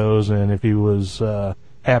any of those and if he was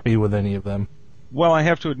happy with any of them. Well, I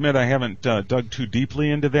have to admit I haven't dug too deeply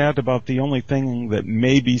into that. About the only thing that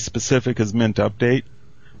may be specific is Mint Update,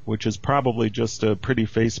 which is probably just a pretty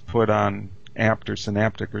face put on apt or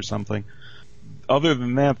Synaptic or something. Other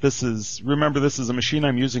than that, this is a machine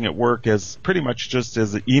I'm using at work as pretty much just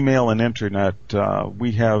as email and internet.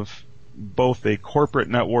 We have both a corporate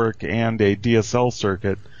network and a DSL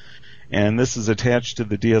circuit, and this is attached to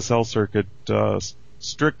the DSL circuit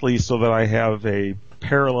strictly so that I have a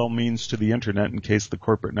parallel means to the internet in case the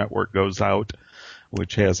corporate network goes out,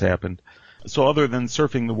 which has happened. So other than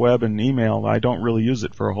surfing the web and email, I don't really use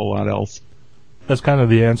it for a whole lot else. That's kind of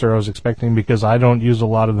the answer I was expecting, because I don't use a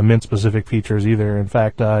lot of the Mint-specific features either. In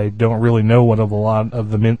fact, I don't really know what a lot of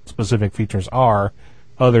the Mint-specific features are,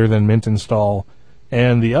 other than Mint install.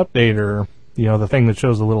 And the updater, the thing that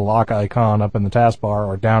shows the little lock icon up in the taskbar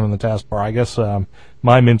or down in the taskbar, I guess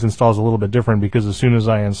my Mint install is a little bit different, because as soon as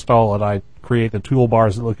I install it, I create the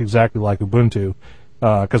toolbars that look exactly like Ubuntu,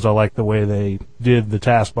 because I like the way they did the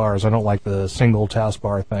taskbars. I don't like the single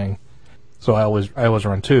taskbar thing. So I always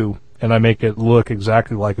run two, and I make it look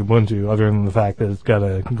exactly like Ubuntu, other than the fact that it's got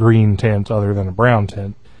a green tint other than a brown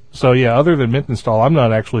tint. So yeah, other than Mint install, I'm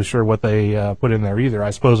not actually sure what they put in there either. I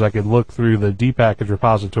suppose I could look through the dpackage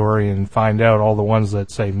repository and find out all the ones that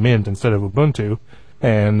say Mint instead of Ubuntu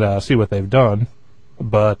and see what they've done.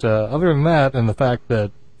 But other than that, and the fact that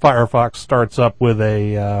Firefox starts up with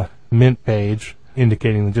a Mint page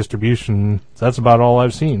indicating the distribution, that's about all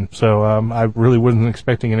I've seen. So I really wasn't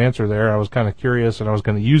expecting an answer there. I was kind of curious, and I was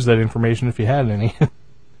going to use that information if you had any.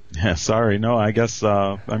 Yeah, sorry. No, I guess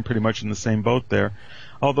I'm pretty much in the same boat there.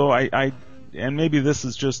 Although and maybe this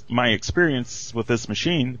is just my experience with this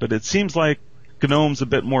machine, but it seems like GNOME's a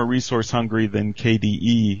bit more resource hungry than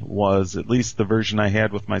KDE was, at least the version I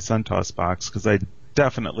had with my CentOS box, because I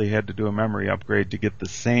definitely had to do a memory upgrade to get the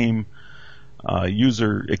same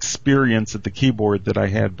user experience at the keyboard that I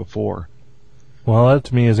had before. Well, that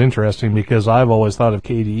to me is interesting, because I've always thought of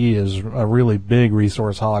KDE as a really big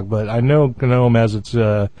resource hog, but I know GNOME, as it's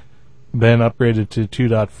been upgraded to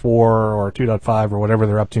 2.4 or 2.5 or whatever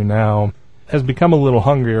they're up to now, has become a little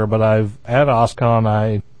hungrier. But at OSCON,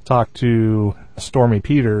 I talked to Stormy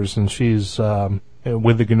Peters, and she's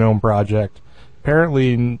with the GNOME project.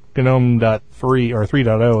 Apparently, GNOME.3 or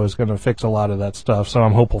 3.0 is going to fix a lot of that stuff, so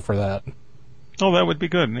I'm hopeful for that. Oh, that would be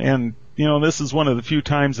good. And, this is one of the few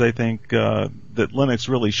times I think that Linux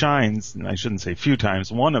really shines. And I shouldn't say few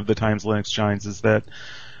times. One of the times Linux shines is that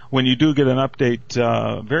when you do get an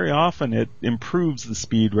update, very often it improves the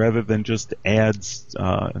speed rather than just adds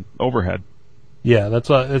overhead. Yeah,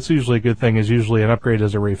 that's usually a good thing. Is usually an upgrade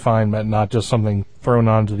as a refinement, not just something thrown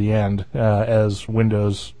onto the end, as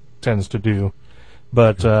Windows tends to do.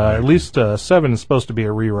 But at least 7 is supposed to be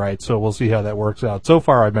a rewrite, so we'll see how that works out. So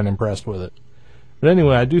far, I've been impressed with it. But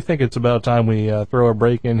anyway, I do think it's about time we throw a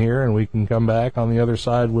break in here, and we can come back on the other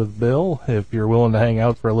side with Bill, if you're willing to hang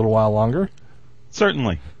out for a little while longer.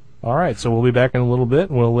 Certainly. All right, so we'll be back in a little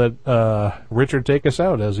bit, and we'll let Richard take us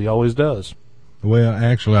out, as he always does. Well,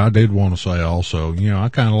 actually, I did want to say also, I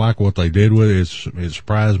kind of like what they did with it. It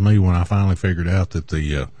surprised me when I finally figured out that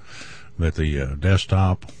the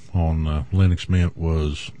desktop on Linux Mint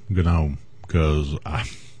was GNOME, because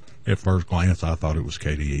at first glance I thought it was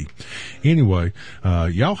KDE. Anyway,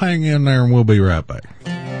 y'all hang in there, and we'll be right back.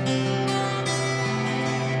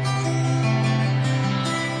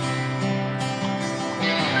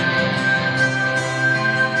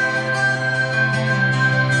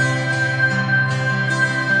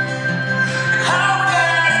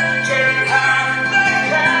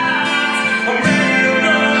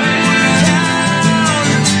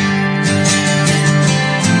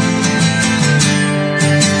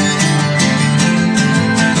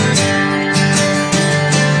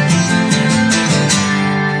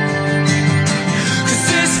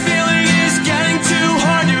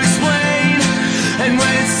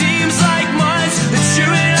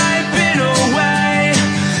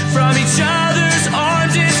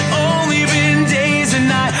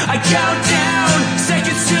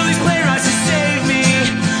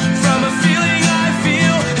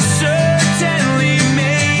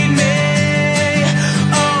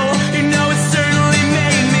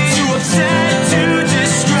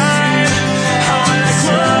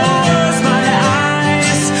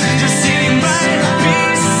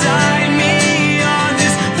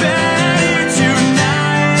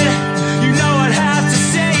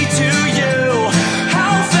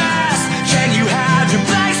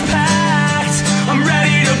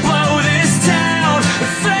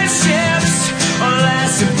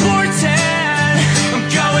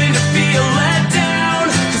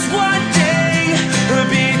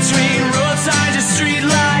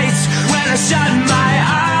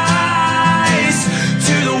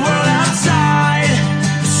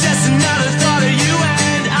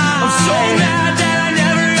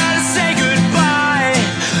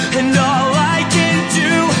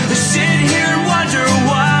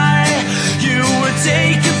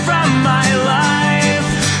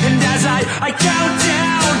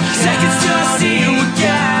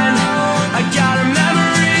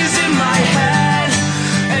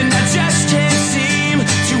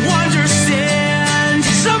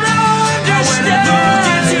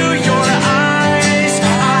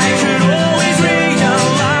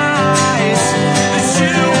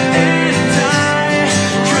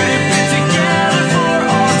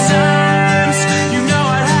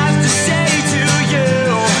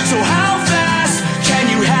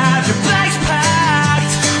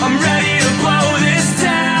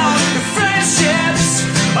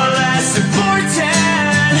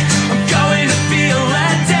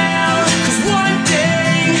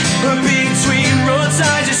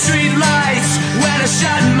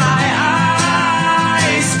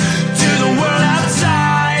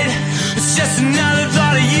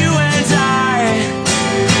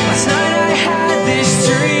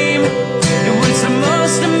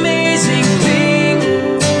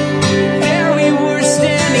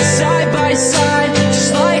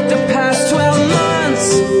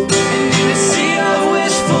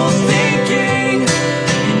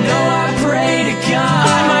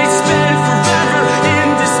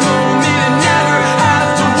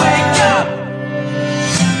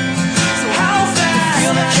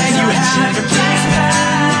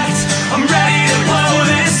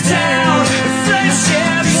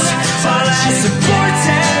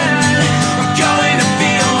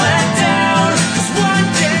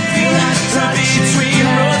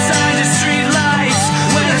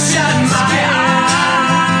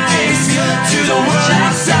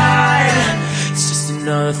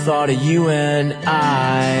 thought of you and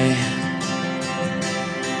I.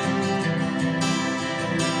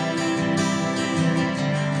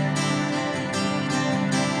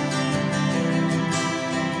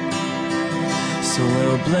 So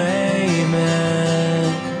we'll blame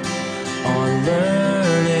it on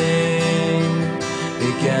learning.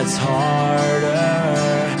 It gets harder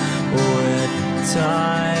with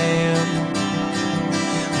time,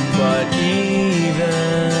 but even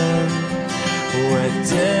with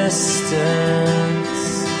distance,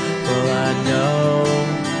 well, I know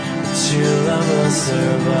that true love will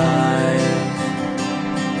survive.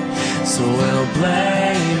 So we'll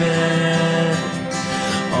blame it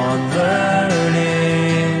on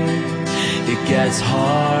learning. It gets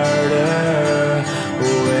harder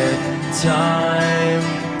with time,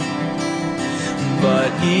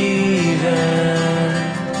 but even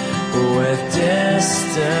with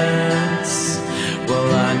distance,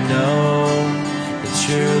 well, I know that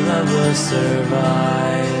true love will survive.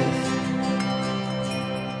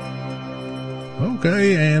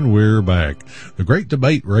 Okay, and we're back. The great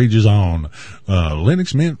debate rages on.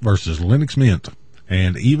 Linux Mint versus Linux Mint,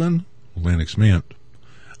 and even Linux Mint.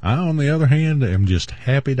 I, on the other hand, am just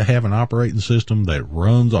happy to have an operating system that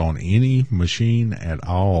runs on any machine at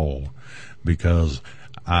all, because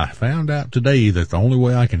I found out today that the only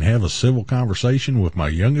way I can have a civil conversation with my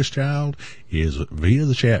youngest child is via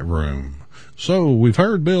the chat room. So we've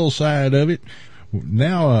heard Bill's side of it.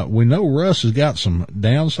 Now we know Russ has got some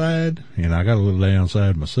downside, and I got a little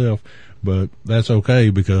downside myself, but that's okay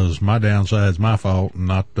because my downside's my fault,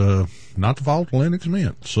 not the fault of Linux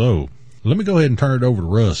Mint. So let me go ahead and turn it over to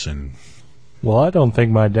Russ. And well, I don't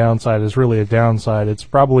think my downside is really a downside. It's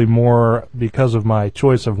probably more because of my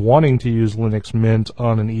choice of wanting to use Linux Mint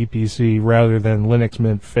on an EPC rather than Linux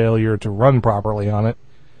Mint failure to run properly on it.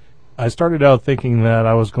 I started out thinking that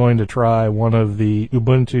I was going to try one of the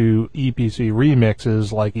Ubuntu EPC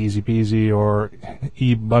remixes like Easy Peasy or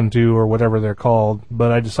Ubuntu or whatever they're called,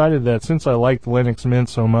 but I decided that since I liked Linux Mint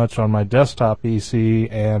so much on my desktop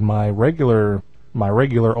PC and my regular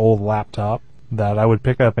old laptop, that I would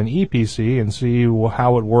pick up an EPC and see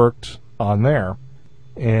how it worked on there.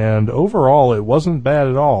 And overall, it wasn't bad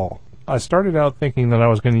at all. I started out thinking that I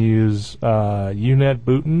was going to use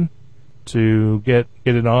UNetbootin to get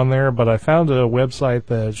it on there, but I found a website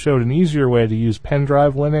that showed an easier way to use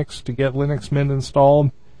Pendrive Linux to get Linux Mint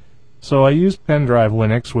installed. So I used Pendrive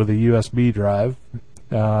Linux with a USB drive,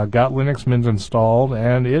 got Linux Mint installed,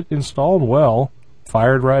 and it installed well,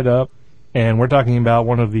 fired right up. And we're talking about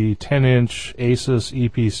one of the 10-inch Asus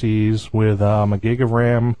EPCs with a gig of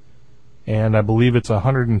RAM, and I believe it's a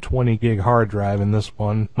 120 gig hard drive in this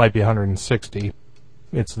one. Might be 160.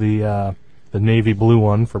 It's the navy blue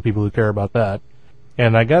one for people who care about that.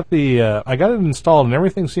 And I got it installed, and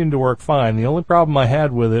everything seemed to work fine. The only problem I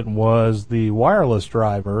had with it was the wireless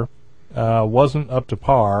driver wasn't up to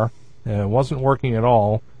par. It wasn't working at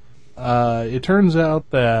all. It turns out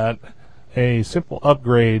that a simple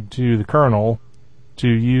upgrade to the kernel to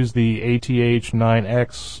use the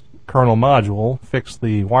ATH9X kernel module fixed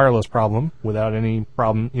the wireless problem without any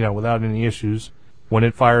issues. When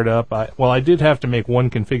it fired up, I did have to make one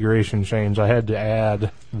configuration change. I had to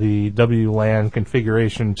add the WLAN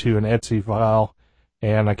configuration to an etc file,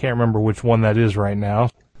 and I can't remember which one that is right now.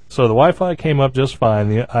 So the Wi-Fi came up just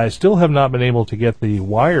fine. I still have not been able to get the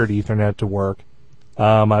wired Ethernet to work.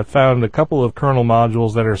 I've found a couple of kernel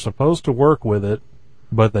modules that are supposed to work with it,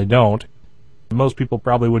 but they don't. Most people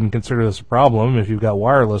probably wouldn't consider this a problem. If you've got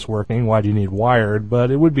wireless working, why do you need wired? But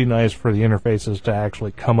it would be nice for the interfaces to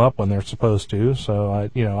actually come up when they're supposed to, so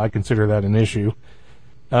I consider that an issue.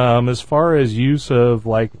 As far as use of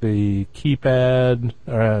like the keypad,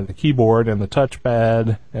 the keyboard and the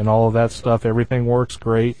touchpad and all of that stuff, everything works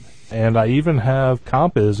great. And I even have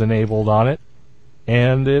Compiz enabled on it,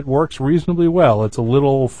 and it works reasonably well. It's a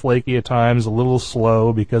little flaky at times, a little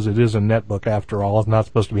slow because it is a netbook after all. It's not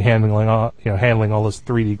supposed to be handling all this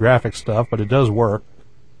 3D graphic stuff, but it does work.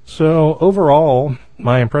 So overall,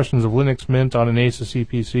 my impressions of Linux Mint on an Asus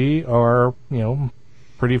EPC are,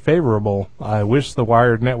 pretty favorable. I wish the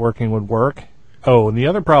wired networking would work. Oh, and the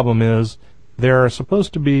other problem is there are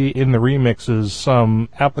supposed to be in the remixes some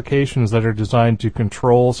applications that are designed to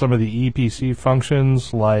control some of the EPC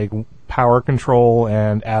functions like power control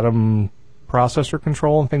and Atom processor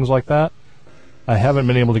control and things like that. I haven't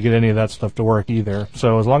been able to get any of that stuff to work either.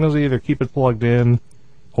 So as long as I either keep it plugged in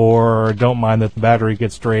or don't mind that the battery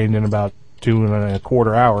gets drained in about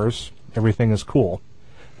 2.25 hours, everything is cool.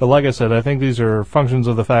 But like I said, I think these are functions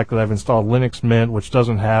of the fact that I've installed Linux Mint, which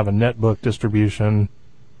doesn't have a netbook distribution,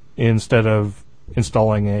 instead of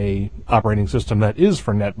installing a operating system that is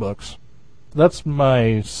for netbooks. that's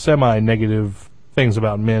my semi-negative things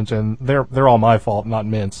about Mint, and they're all my fault, not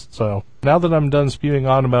Mint's. So now that I'm done spewing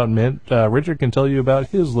on about Mint, Richard can tell you about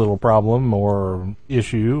his little problem or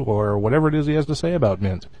issue or whatever it is he has to say about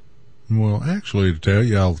Mint. Well, actually, to tell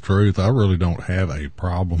you all the truth, I really don't have a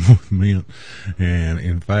problem with Mint. And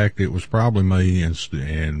in fact, it was probably me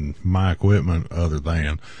and my equipment other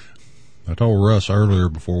than. I told Russ earlier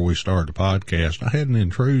before we started the podcast, I had an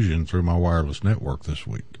intrusion through my wireless network this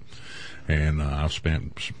week. And I've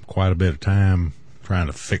spent quite a bit of time trying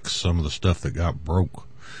to fix some of the stuff that got broke.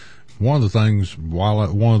 One of the things,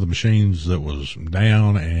 one of the machines that was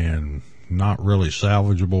down and not really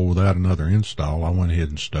salvageable without another install, I went ahead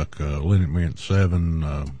and stuck a Linux Mint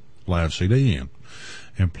 7 live CD in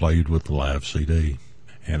and played with the live CD.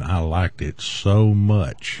 And I liked it so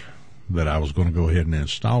much that I was going to go ahead and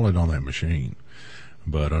install it on that machine.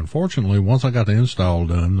 But unfortunately, once I got the install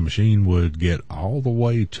done, the machine would get all the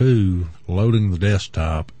way to loading the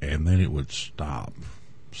desktop and then it would stop.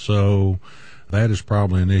 So that is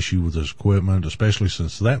probably an issue with this equipment, especially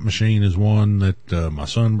since that machine is one that my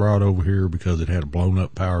son brought over here because it had a blown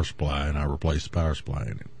up power supply and I replaced the power supply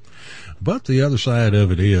in it. But the other side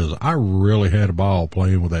of it is I really had a ball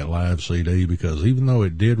playing with that live CD because even though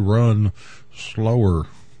it did run slower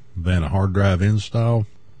than a hard drive install,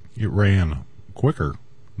 it ran quicker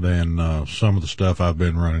than some of the stuff I've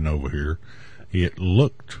been running over here. It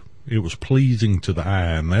was pleasing to the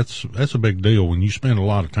eye, and that's a big deal when you spend a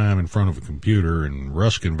lot of time in front of a computer, and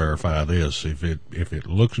Russ can verify this. If it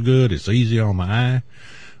looks good, it's easy on the eye,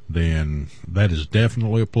 then that is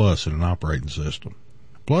definitely a plus in an operating system.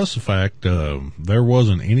 Plus the fact there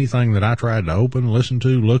wasn't anything that I tried to open, listen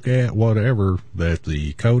to, look at, whatever, that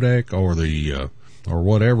the codec or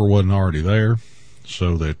whatever wasn't already there,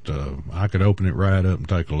 so that I could open it right up and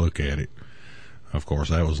take a look at it. Of course,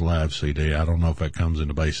 that was live CD. I don't know if that comes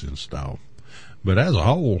into base install. But as a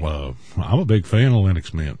whole, I'm a big fan of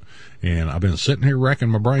Linux Mint. And I've been sitting here racking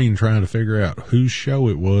my brain trying to figure out whose show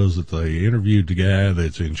it was that they interviewed the guy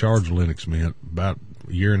that's in charge of Linux Mint about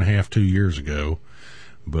a year and a half, 2 years ago.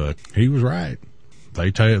 But he was right.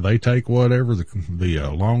 They take whatever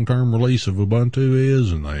the long-term release of Ubuntu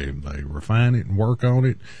is, and they refine it and work on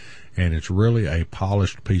it. And it's really a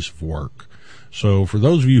polished piece of work. So for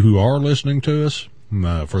those of you who are listening to us,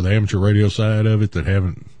 for the amateur radio side of it that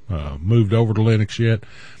haven't moved over to Linux yet,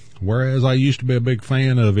 whereas I used to be a big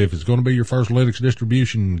fan of if it's going to be your first Linux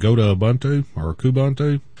distribution, go to Ubuntu or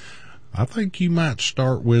Kubuntu, I think you might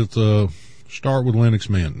start with Linux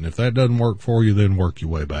Mint. And if that doesn't work for you, then work your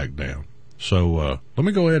way back down. So let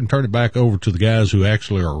me go ahead and turn it back over to the guys who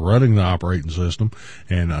actually are running the operating system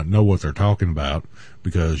and know what they're talking about,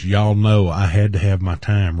 because y'all know I had to have my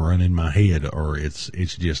time run in my head, or it's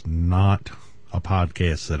just not a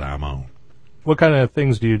podcast that I'm on. What kind of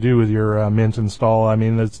things do you do with your Mint install? I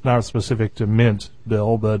mean, it's not specific to Mint,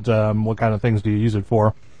 Bill, but what kind of things do you use it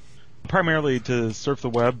for? Primarily to surf the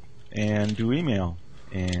web and do email.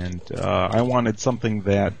 And I wanted something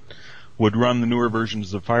that would run the newer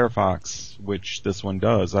versions of Firefox, which this one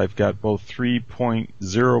does. I've got both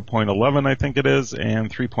 3.0.11, I think it is,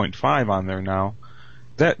 and 3.5 on there now.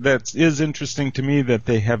 That is interesting to me that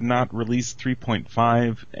they have not released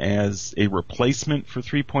 3.5 as a replacement for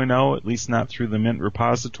 3.0, at least not through the Mint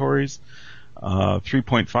repositories.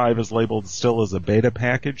 3.5 is labeled still as a beta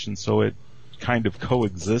package, and so it kind of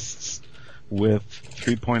coexists with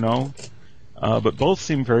 3.0. But both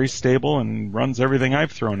seem very stable and runs everything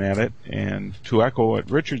I've thrown at it. And to echo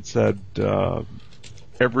what Richard said,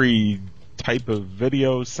 every type of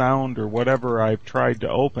video, sound, or whatever I've tried to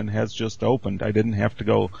open has just opened. I didn't have to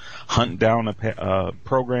go hunt down a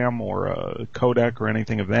program or a codec or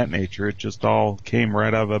anything of that nature. It just all came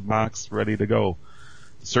right out of the box, ready to go.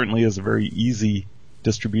 It certainly is a very easy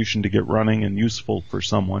distribution to get running and useful for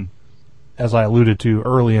someone. As I alluded to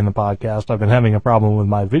early in the podcast, I've been having a problem with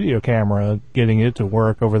my video camera, getting it to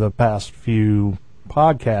work over the past few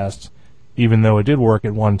podcasts, even though it did work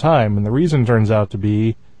at one time. And the reason turns out to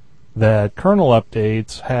be that kernel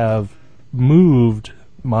updates have moved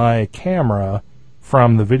my camera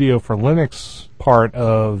from the Video for Linux part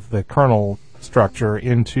of the kernel structure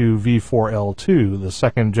into V4L2, the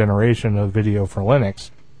second generation of Video for Linux,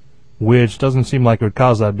 which doesn't seem like it would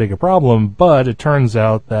cause that big a problem, but it turns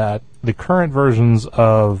out that the current versions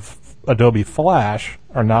of Adobe Flash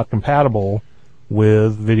are not compatible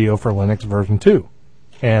with Video for Linux version 2.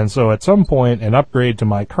 And so at some point, an upgrade to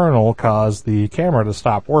my kernel caused the camera to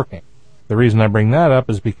stop working. The reason I bring that up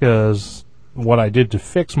is because what I did to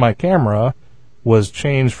fix my camera was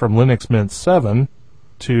change from Linux Mint 7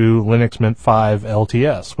 to Linux Mint 5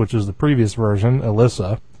 LTS, which is the previous version,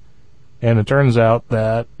 Elissa. And it turns out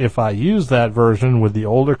that if I use that version with the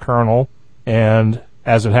older kernel, and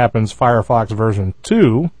as it happens, Firefox version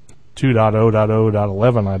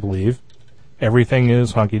 2.0.0.11, I believe, everything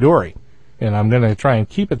is hunky-dory. And I'm going to try and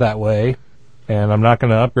keep it that way, and I'm not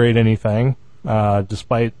going to upgrade anything,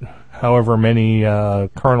 despite however many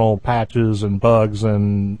kernel patches and bugs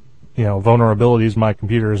and vulnerabilities my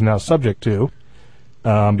computer is now subject to,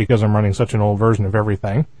 because I'm running such an old version of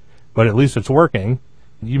everything. But at least it's working.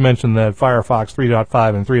 You mentioned that Firefox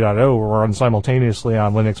 3.5 and 3.0 were run simultaneously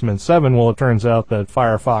on Linux Mint 7. Well, it turns out that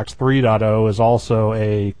Firefox 3.0 is also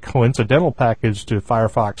a coincidental package to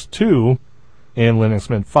Firefox 2 in Linux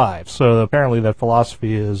Mint 5. So apparently that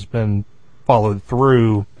philosophy has been followed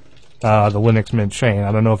through the Linux Mint chain.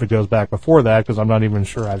 I don't know if it goes back before that, because I'm not even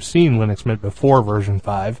sure I've seen Linux Mint before version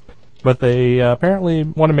 5. But they apparently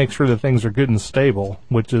want to make sure that things are good and stable,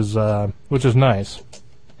 which is nice.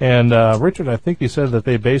 And Richard, I think you said that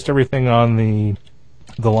they based everything on the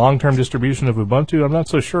long-term distribution of Ubuntu. I'm not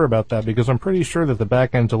so sure about that, because I'm pretty sure that the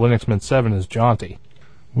backend to Linux Mint 7 is Jaunty.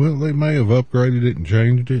 Well, they may have upgraded it and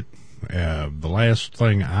changed it. The last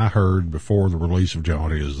thing I heard before the release of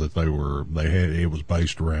Jaunty is that it was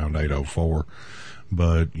based around 804.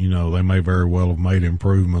 But, they may very well have made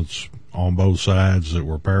improvements on both sides that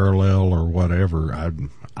were parallel or whatever.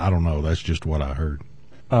 I don't know. That's just what I heard.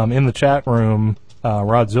 In the chat room,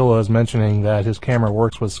 Rodzilla is mentioning that his camera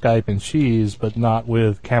works with Skype and Cheese, but not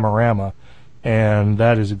with Camerama. And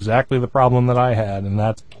that is exactly the problem that I had. And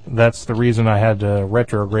that's the reason I had to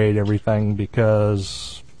retrograde everything,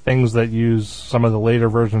 because things that use some of the later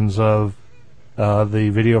versions of the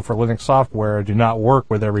video for Linux software do not work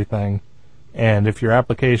with everything. And if your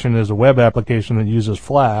application is a web application that uses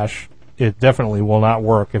Flash, it definitely will not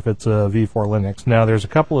work if it's a V4 Linux. Now, there's a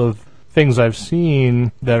couple of things I've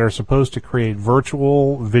seen that are supposed to create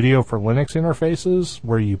virtual video for Linux interfaces,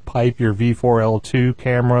 where you pipe your V4L2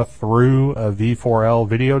 camera through a V4L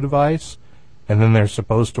video device, and then they're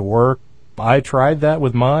supposed to work. I tried that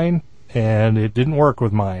with mine, and it didn't work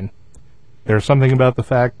with mine. There's something about the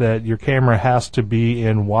fact that your camera has to be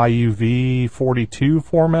in YUV42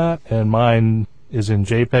 format, and mine is in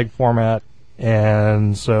JPEG format,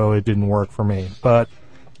 and so it didn't work for me. But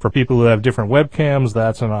for people who have different webcams,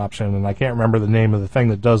 that's an option, and I can't remember the name of the thing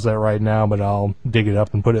that does that right now, but I'll dig it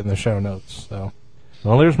up and put it in the show notes. So,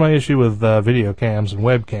 well, there's my issue with video cams and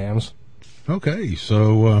webcams. Okay,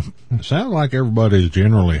 so it sounds like everybody's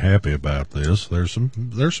generally happy about this. There's some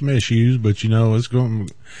issues, but it's going.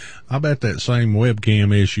 I bet that same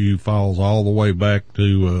webcam issue falls all the way back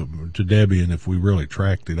to Debian if we really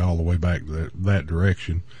tracked it all the way back that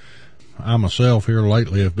direction. I myself here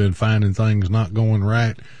lately have been finding things not going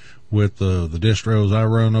right with the distros I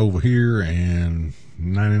run over here, and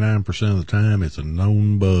 99% of the time it's a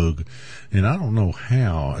known bug. And I don't know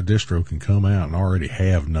how a distro can come out and already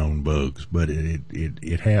have known bugs, but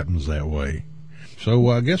it happens that way. So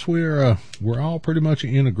I guess we're all pretty much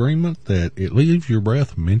in agreement that it leaves your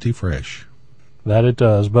breath minty fresh. That it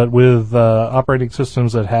does, but with operating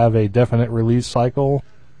systems that have a definite release cycle,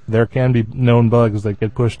 there can be known bugs that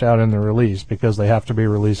get pushed out in the release because they have to be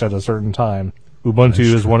released at a certain time. Ubuntu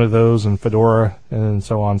is one of those, and Fedora, and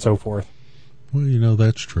so on and so forth. Well,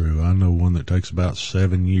 that's true. I know one that takes about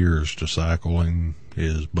 7 years to cycle and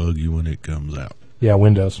is buggy when it comes out. Yeah,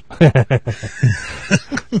 Windows.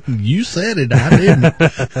 You said it, I didn't.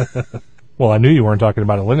 Well, I knew you weren't talking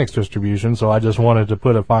about a Linux distribution, so I just wanted to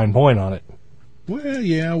put a fine point on it. Well,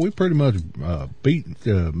 yeah, we pretty much beat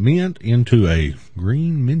Mint into a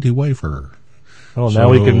green minty wafer. Well, now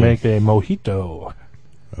we can make a mojito.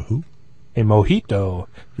 A who? A mojito.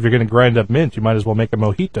 If you're going to grind up mint, you might as well make a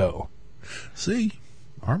mojito. See,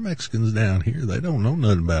 our Mexicans down here, they don't know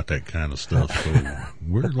nothing about that kind of stuff, so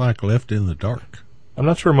we're like left in the dark. I'm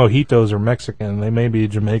not sure mojitos are Mexican. They may be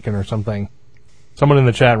Jamaican or something. Someone in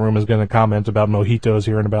the chat room is going to comment about mojitos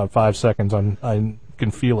here in about 5 seconds. I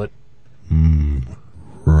can feel it.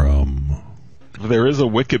 Rum. There is a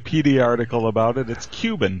Wikipedia article about it. It's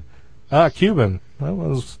Cuban. Cuban. That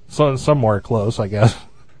was somewhere close, I guess.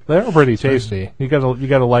 They're pretty tasty. You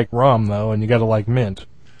gotta like rum though, and you gotta like mint.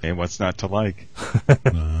 And what's not to like?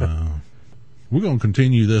 We're going to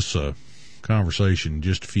continue this conversation in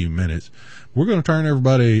just a few minutes. We're going to turn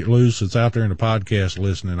everybody loose that's out there in the podcast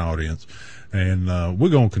listening audience, and we're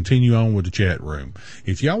going to continue on with the chat room.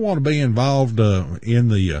 If y'all want to be involved in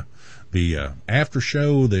the after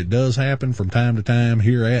show that does happen from time to time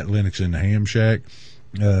here at Linux in the Ham Shack,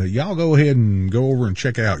 y'all go ahead and go over and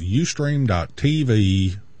check out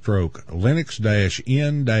ustream.tv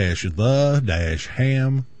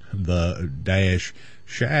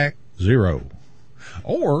 /Linux-in-the-ham-shack 0.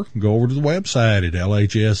 Or go over to the website at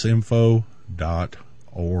lhsinfo.org,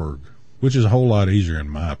 which is a whole lot easier in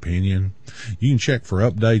my opinion. You can check for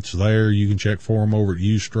updates there. You can check for them over at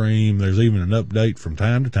Ustream. There's even an update from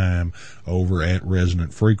time to time over at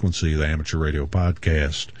Resonant Frequency, the amateur radio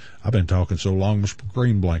podcast. I've been talking so long, my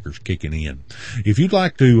screen blinker's kicking in. If you'd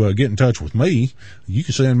like to get in touch with me, you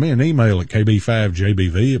can send me an email at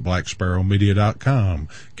kb5jbv@blacksparrowmedia.com,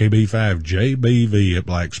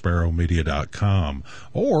 kb5jbv@blacksparrowmedia.com,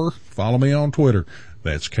 or follow me on Twitter.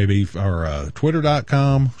 That's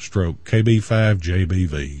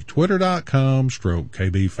twitter.com/KB5JBV.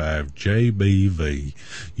 Twitter.com/KB5JBV.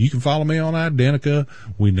 You can follow me on Identica.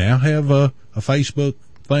 We now have a Facebook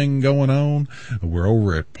thing going on. We're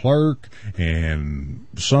over at Plurk and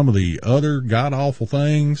some of the other god-awful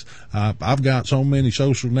things. I've got so many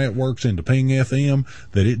social networks into Ping FM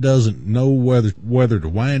that it doesn't know whether to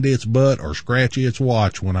wind its butt or scratch its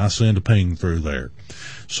watch when I send a ping through there.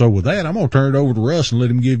 So with that, I'm going to turn it over to Russ and let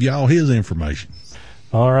him give y'all his information.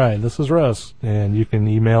 All right, this is Russ, and you can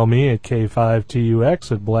email me at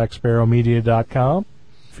k5tux@blacksparrowmedia.com.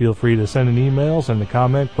 Feel free to send an email, send a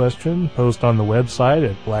comment, question, post on the website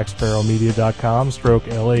at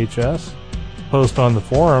blacksparrowmedia.com/LHS, post on the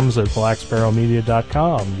forums at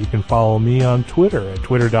blacksparrowmedia.com. You can follow me on Twitter at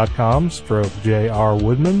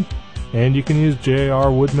twitter.com/JRWoodman, and you can use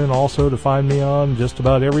J.R. Woodman also to find me on just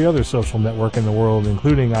about every other social network in the world,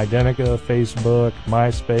 including Identica, Facebook,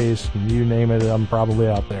 MySpace, you name it, I'm probably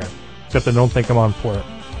out there. Except I don't think I'm on Plurk.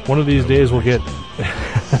 One of these days we'll get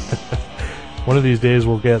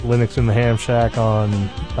Linux in the Ham Shack on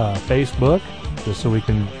Facebook, just so we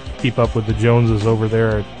can keep up with the Joneses over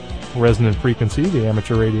there at Resonant Frequency, the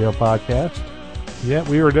amateur radio podcast. Yeah,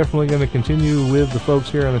 we are definitely going to continue with the folks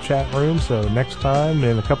here in the chat room, so next time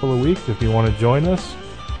in a couple of weeks, if you want to join us,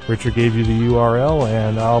 Richard gave you the URL,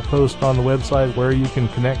 and I'll post on the website where you can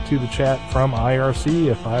connect to the chat from IRC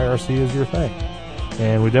if IRC is your thing.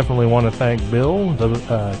 And we definitely want to thank Bill,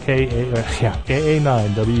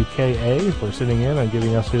 KA9WKA, for sitting in and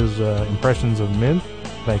giving us his impressions of Mint.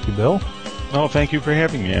 Thank you, Bill. Oh, thank you for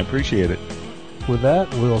having me. I appreciate it. With that,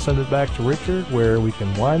 we'll send it back to Richard where we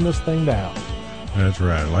can wind this thing down. That's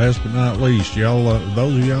right. Last but not least, y'all,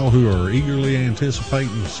 those of y'all who are eagerly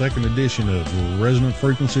anticipating the second edition of Resonant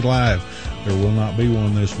Frequency Live, there will not be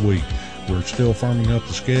one this week. We're still firming up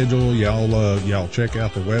the schedule. Y'all check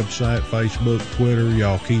out the website, Facebook, Twitter.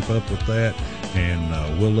 Y'all keep up with that, and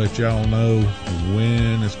we'll let y'all know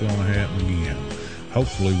when it's going to happen again.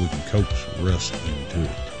 Hopefully we can coax Russ into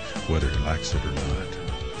it, whether he likes it or not.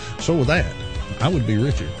 So with that, I would be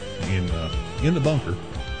Richard in the bunker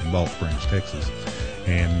in Ball Springs, Texas,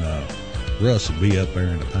 and Russ would be up there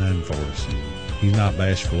in the pine forest, and he's not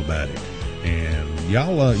bashful about it. And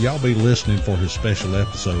y'all be listening for his special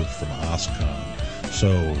episodes from OSCON.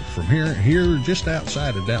 So from here just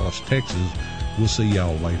outside of Dallas, Texas, we'll see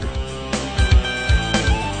y'all later.